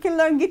this. I can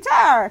learn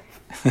guitar.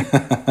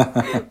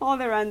 All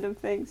the random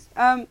things.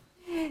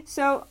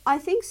 So I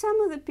think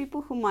some of the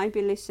people who might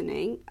be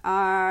listening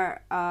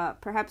are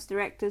perhaps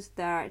directors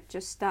that are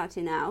just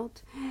starting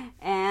out,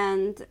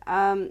 and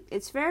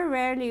it's very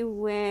rarely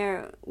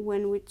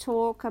when we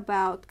talk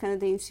about kind of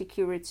the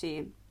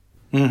insecurity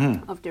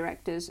of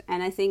directors,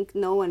 and I think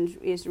no one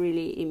is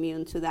really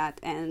immune to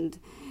that, and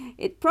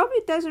it probably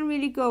doesn't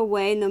really go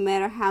away no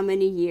matter how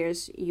many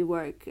years you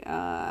work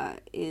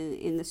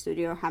in the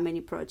studio, how many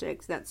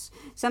projects.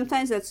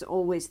 Sometimes that's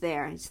always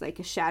there. It's like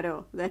a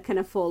shadow that kind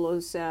of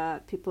follows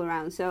people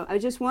around. So I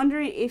was just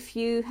wondering if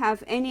you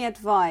have any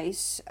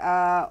advice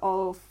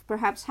of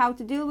perhaps how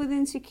to deal with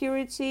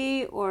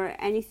insecurity or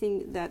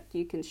anything that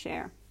you can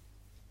share.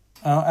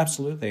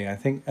 Absolutely. I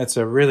think it's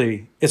a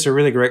really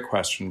great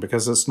question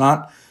because it's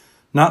not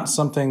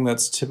something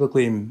that's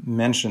typically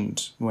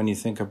mentioned when you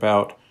think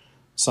about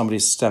somebody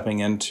stepping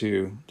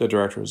into the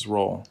director's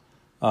role.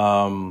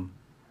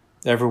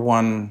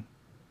 Everyone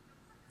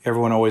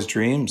always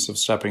dreams of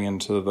stepping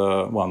into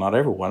not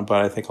everyone,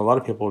 but I think a lot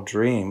of people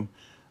dream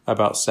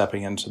about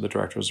stepping into the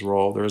director's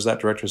role. There is that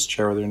director's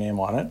chair with your name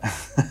on it.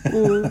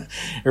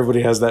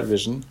 Everybody has that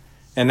vision.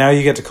 And now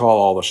you get to call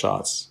all the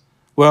shots.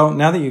 Well,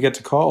 now that you get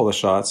to call all the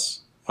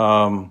shots,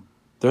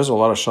 there's a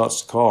lot of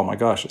shots to call. My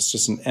gosh, it's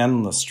just an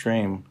endless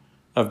stream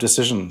of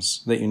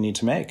decisions that you need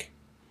to make.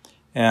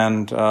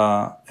 And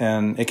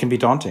it can be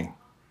daunting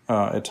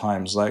at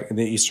times. Like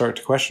you start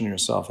to question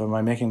yourself: am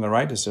I making the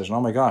right decision?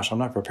 Oh my gosh, I'm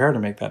not prepared to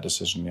make that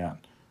decision yet.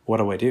 What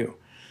do I do?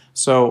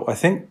 So I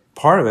think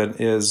part of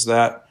it is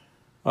that,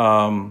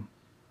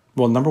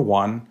 number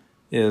one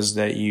is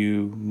that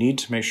you need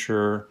to make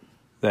sure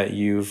that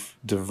you've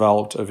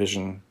developed a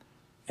vision,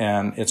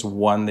 and it's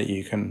one that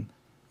you can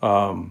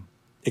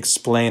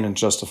explain and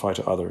justify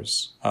to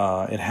others.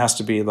 It has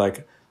to be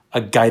like a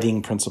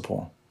guiding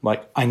principle.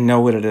 Like, I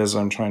know what it is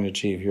I'm trying to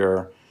achieve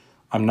here.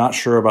 I'm not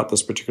sure about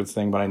this particular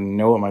thing, but I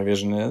know what my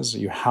vision is.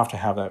 You have to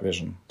have that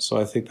vision. So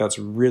I think that's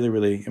really,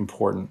 really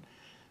important.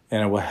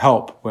 And it will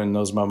help when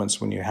those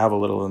moments when you have a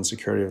little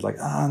insecurity of like,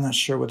 I'm not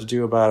sure what to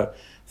do about it.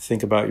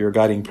 Think about your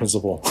guiding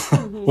principle.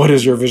 What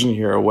is your vision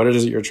here? What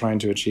is it you're trying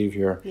to achieve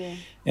here? Yeah.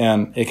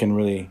 And it can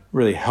really,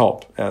 really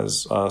help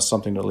as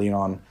something to lean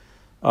on.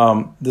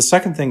 The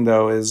second thing,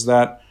 though, is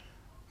that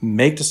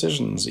make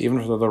decisions, even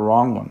if they're the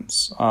wrong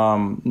ones.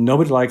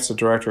 Nobody likes a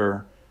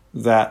director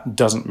that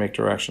doesn't make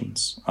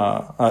directions.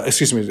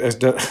 Excuse me.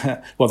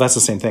 Well, that's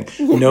the same thing.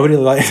 Nobody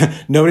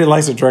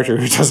likes a director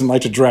who doesn't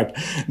like to direct.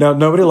 No,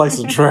 nobody likes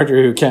a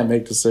director who can't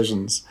make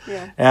decisions.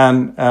 Yeah.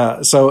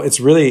 And so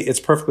it's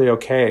perfectly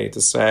okay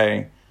to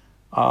say,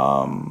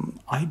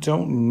 I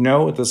don't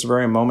know at this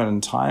very moment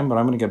in time, but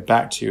I'm going to get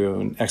back to you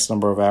in X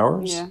number of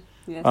hours. Yeah.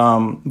 Yes.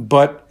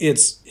 But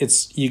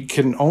it's you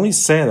can only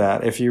say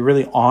that if you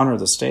really honor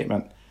the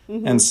statement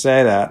and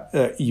say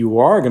that you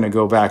are going to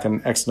go back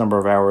in X number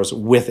of hours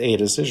with a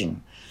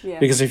decision. Yeah.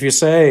 Because if you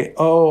say,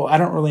 I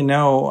don't really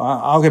know,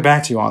 I'll get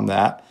back to you on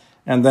that,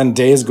 and then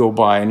days go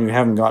by and you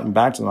haven't gotten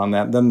back to them on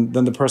that, then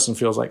the person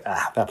feels like,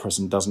 that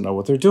person doesn't know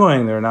what they're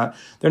doing. They're not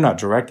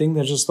directing.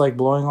 They're just like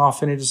blowing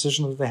off any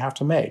decision that they have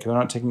to make. They're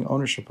not taking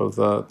ownership of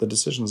the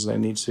decisions they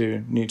need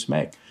to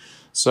make.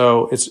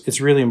 So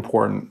it's really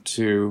important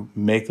to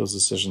make those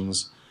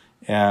decisions,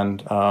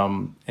 and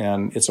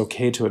it's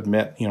okay to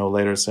admit,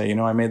 later say,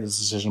 I made this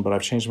decision, but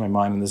I've changed my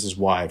mind, and this is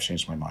why I've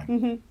changed my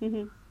mind.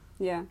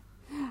 Yeah,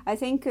 I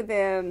think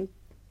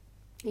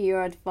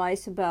your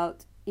advice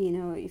about,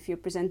 if you're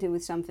presented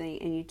with something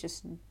and you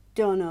just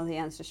don't know the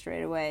answer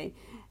straight away,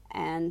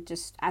 and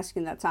just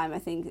asking that time, I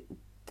think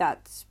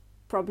that's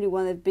probably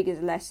one of the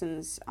biggest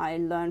lessons I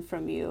learned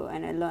from you,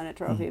 and I learned at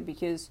Rovio,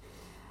 because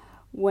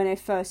when I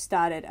first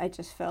started, I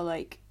just felt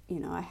like,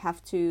 I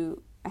have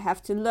to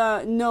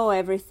know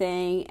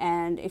everything,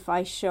 and if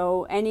I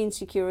show any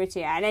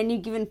insecurity at any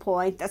given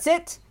point, that's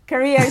it.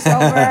 Career is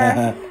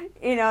over.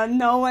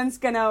 No one's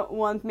gonna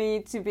want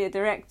me to be a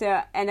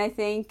director. And I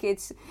think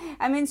it's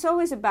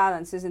always a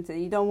balance, isn't it?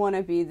 You don't want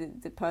to be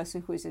the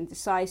person who is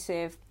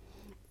indecisive,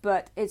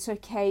 but it's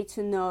okay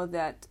to know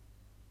that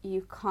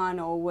you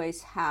can't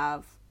always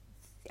have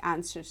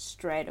answers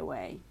straight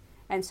away.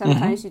 And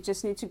sometimes you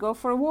just need to go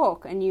for a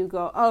walk, and you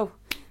go,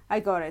 I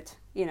got it.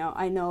 You know,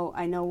 I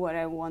know what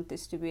I want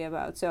this to be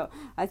about. So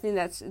I think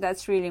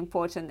that's really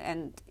important.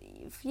 And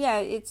yeah,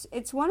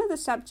 it's one of the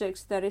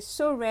subjects that is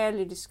so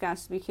rarely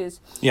discussed, because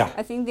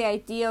I think the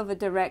idea of a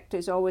director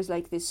is always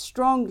like this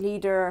strong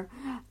leader,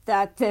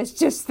 that there's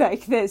just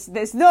like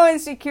there's no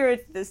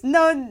insecurity, there's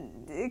no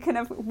kind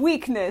of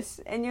weakness,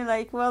 and you're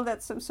like, well,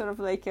 that's some sort of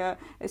like a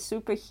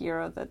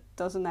superhero that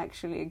doesn't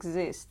actually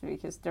exist,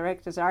 because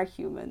directors are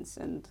humans,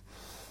 and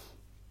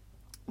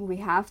we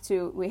have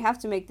to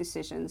make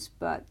decisions,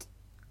 but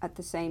at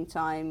the same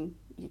time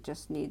you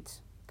just need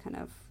kind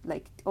of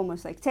like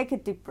almost like take a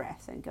deep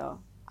breath and go,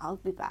 I'll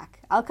be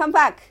back, I'll come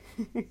back.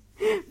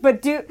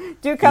 But do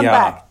come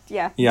back.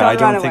 I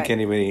don't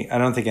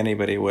think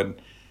anybody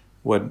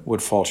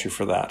would fault you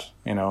for that,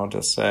 you know,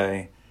 to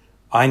say,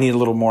 I need a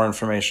little more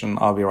information,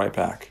 I'll be right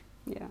back.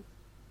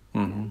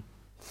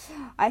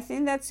 I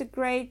think that's a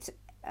great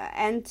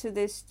end to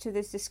this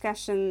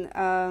discussion.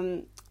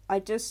 I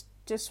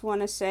just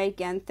want to say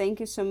again, thank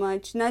you so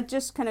much, not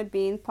just kind of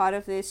being part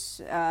of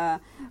this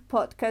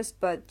podcast,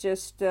 but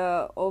just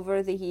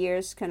over the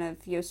years, kind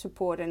of your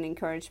support and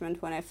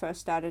encouragement when I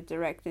first started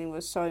directing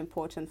was so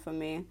important for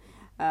me.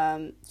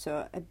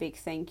 So a big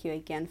thank you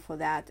again for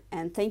that,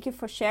 and thank you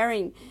for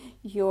sharing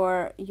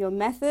your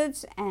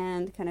methods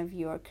and kind of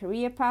your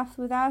career path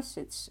with us.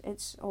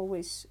 It's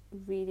always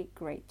really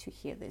great to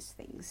hear these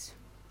things.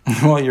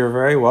 Well, you're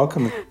very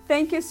welcome.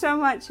 Thank you so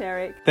much,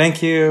 Eric.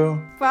 Thank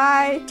you.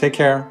 Bye. Take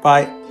care.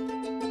 Bye.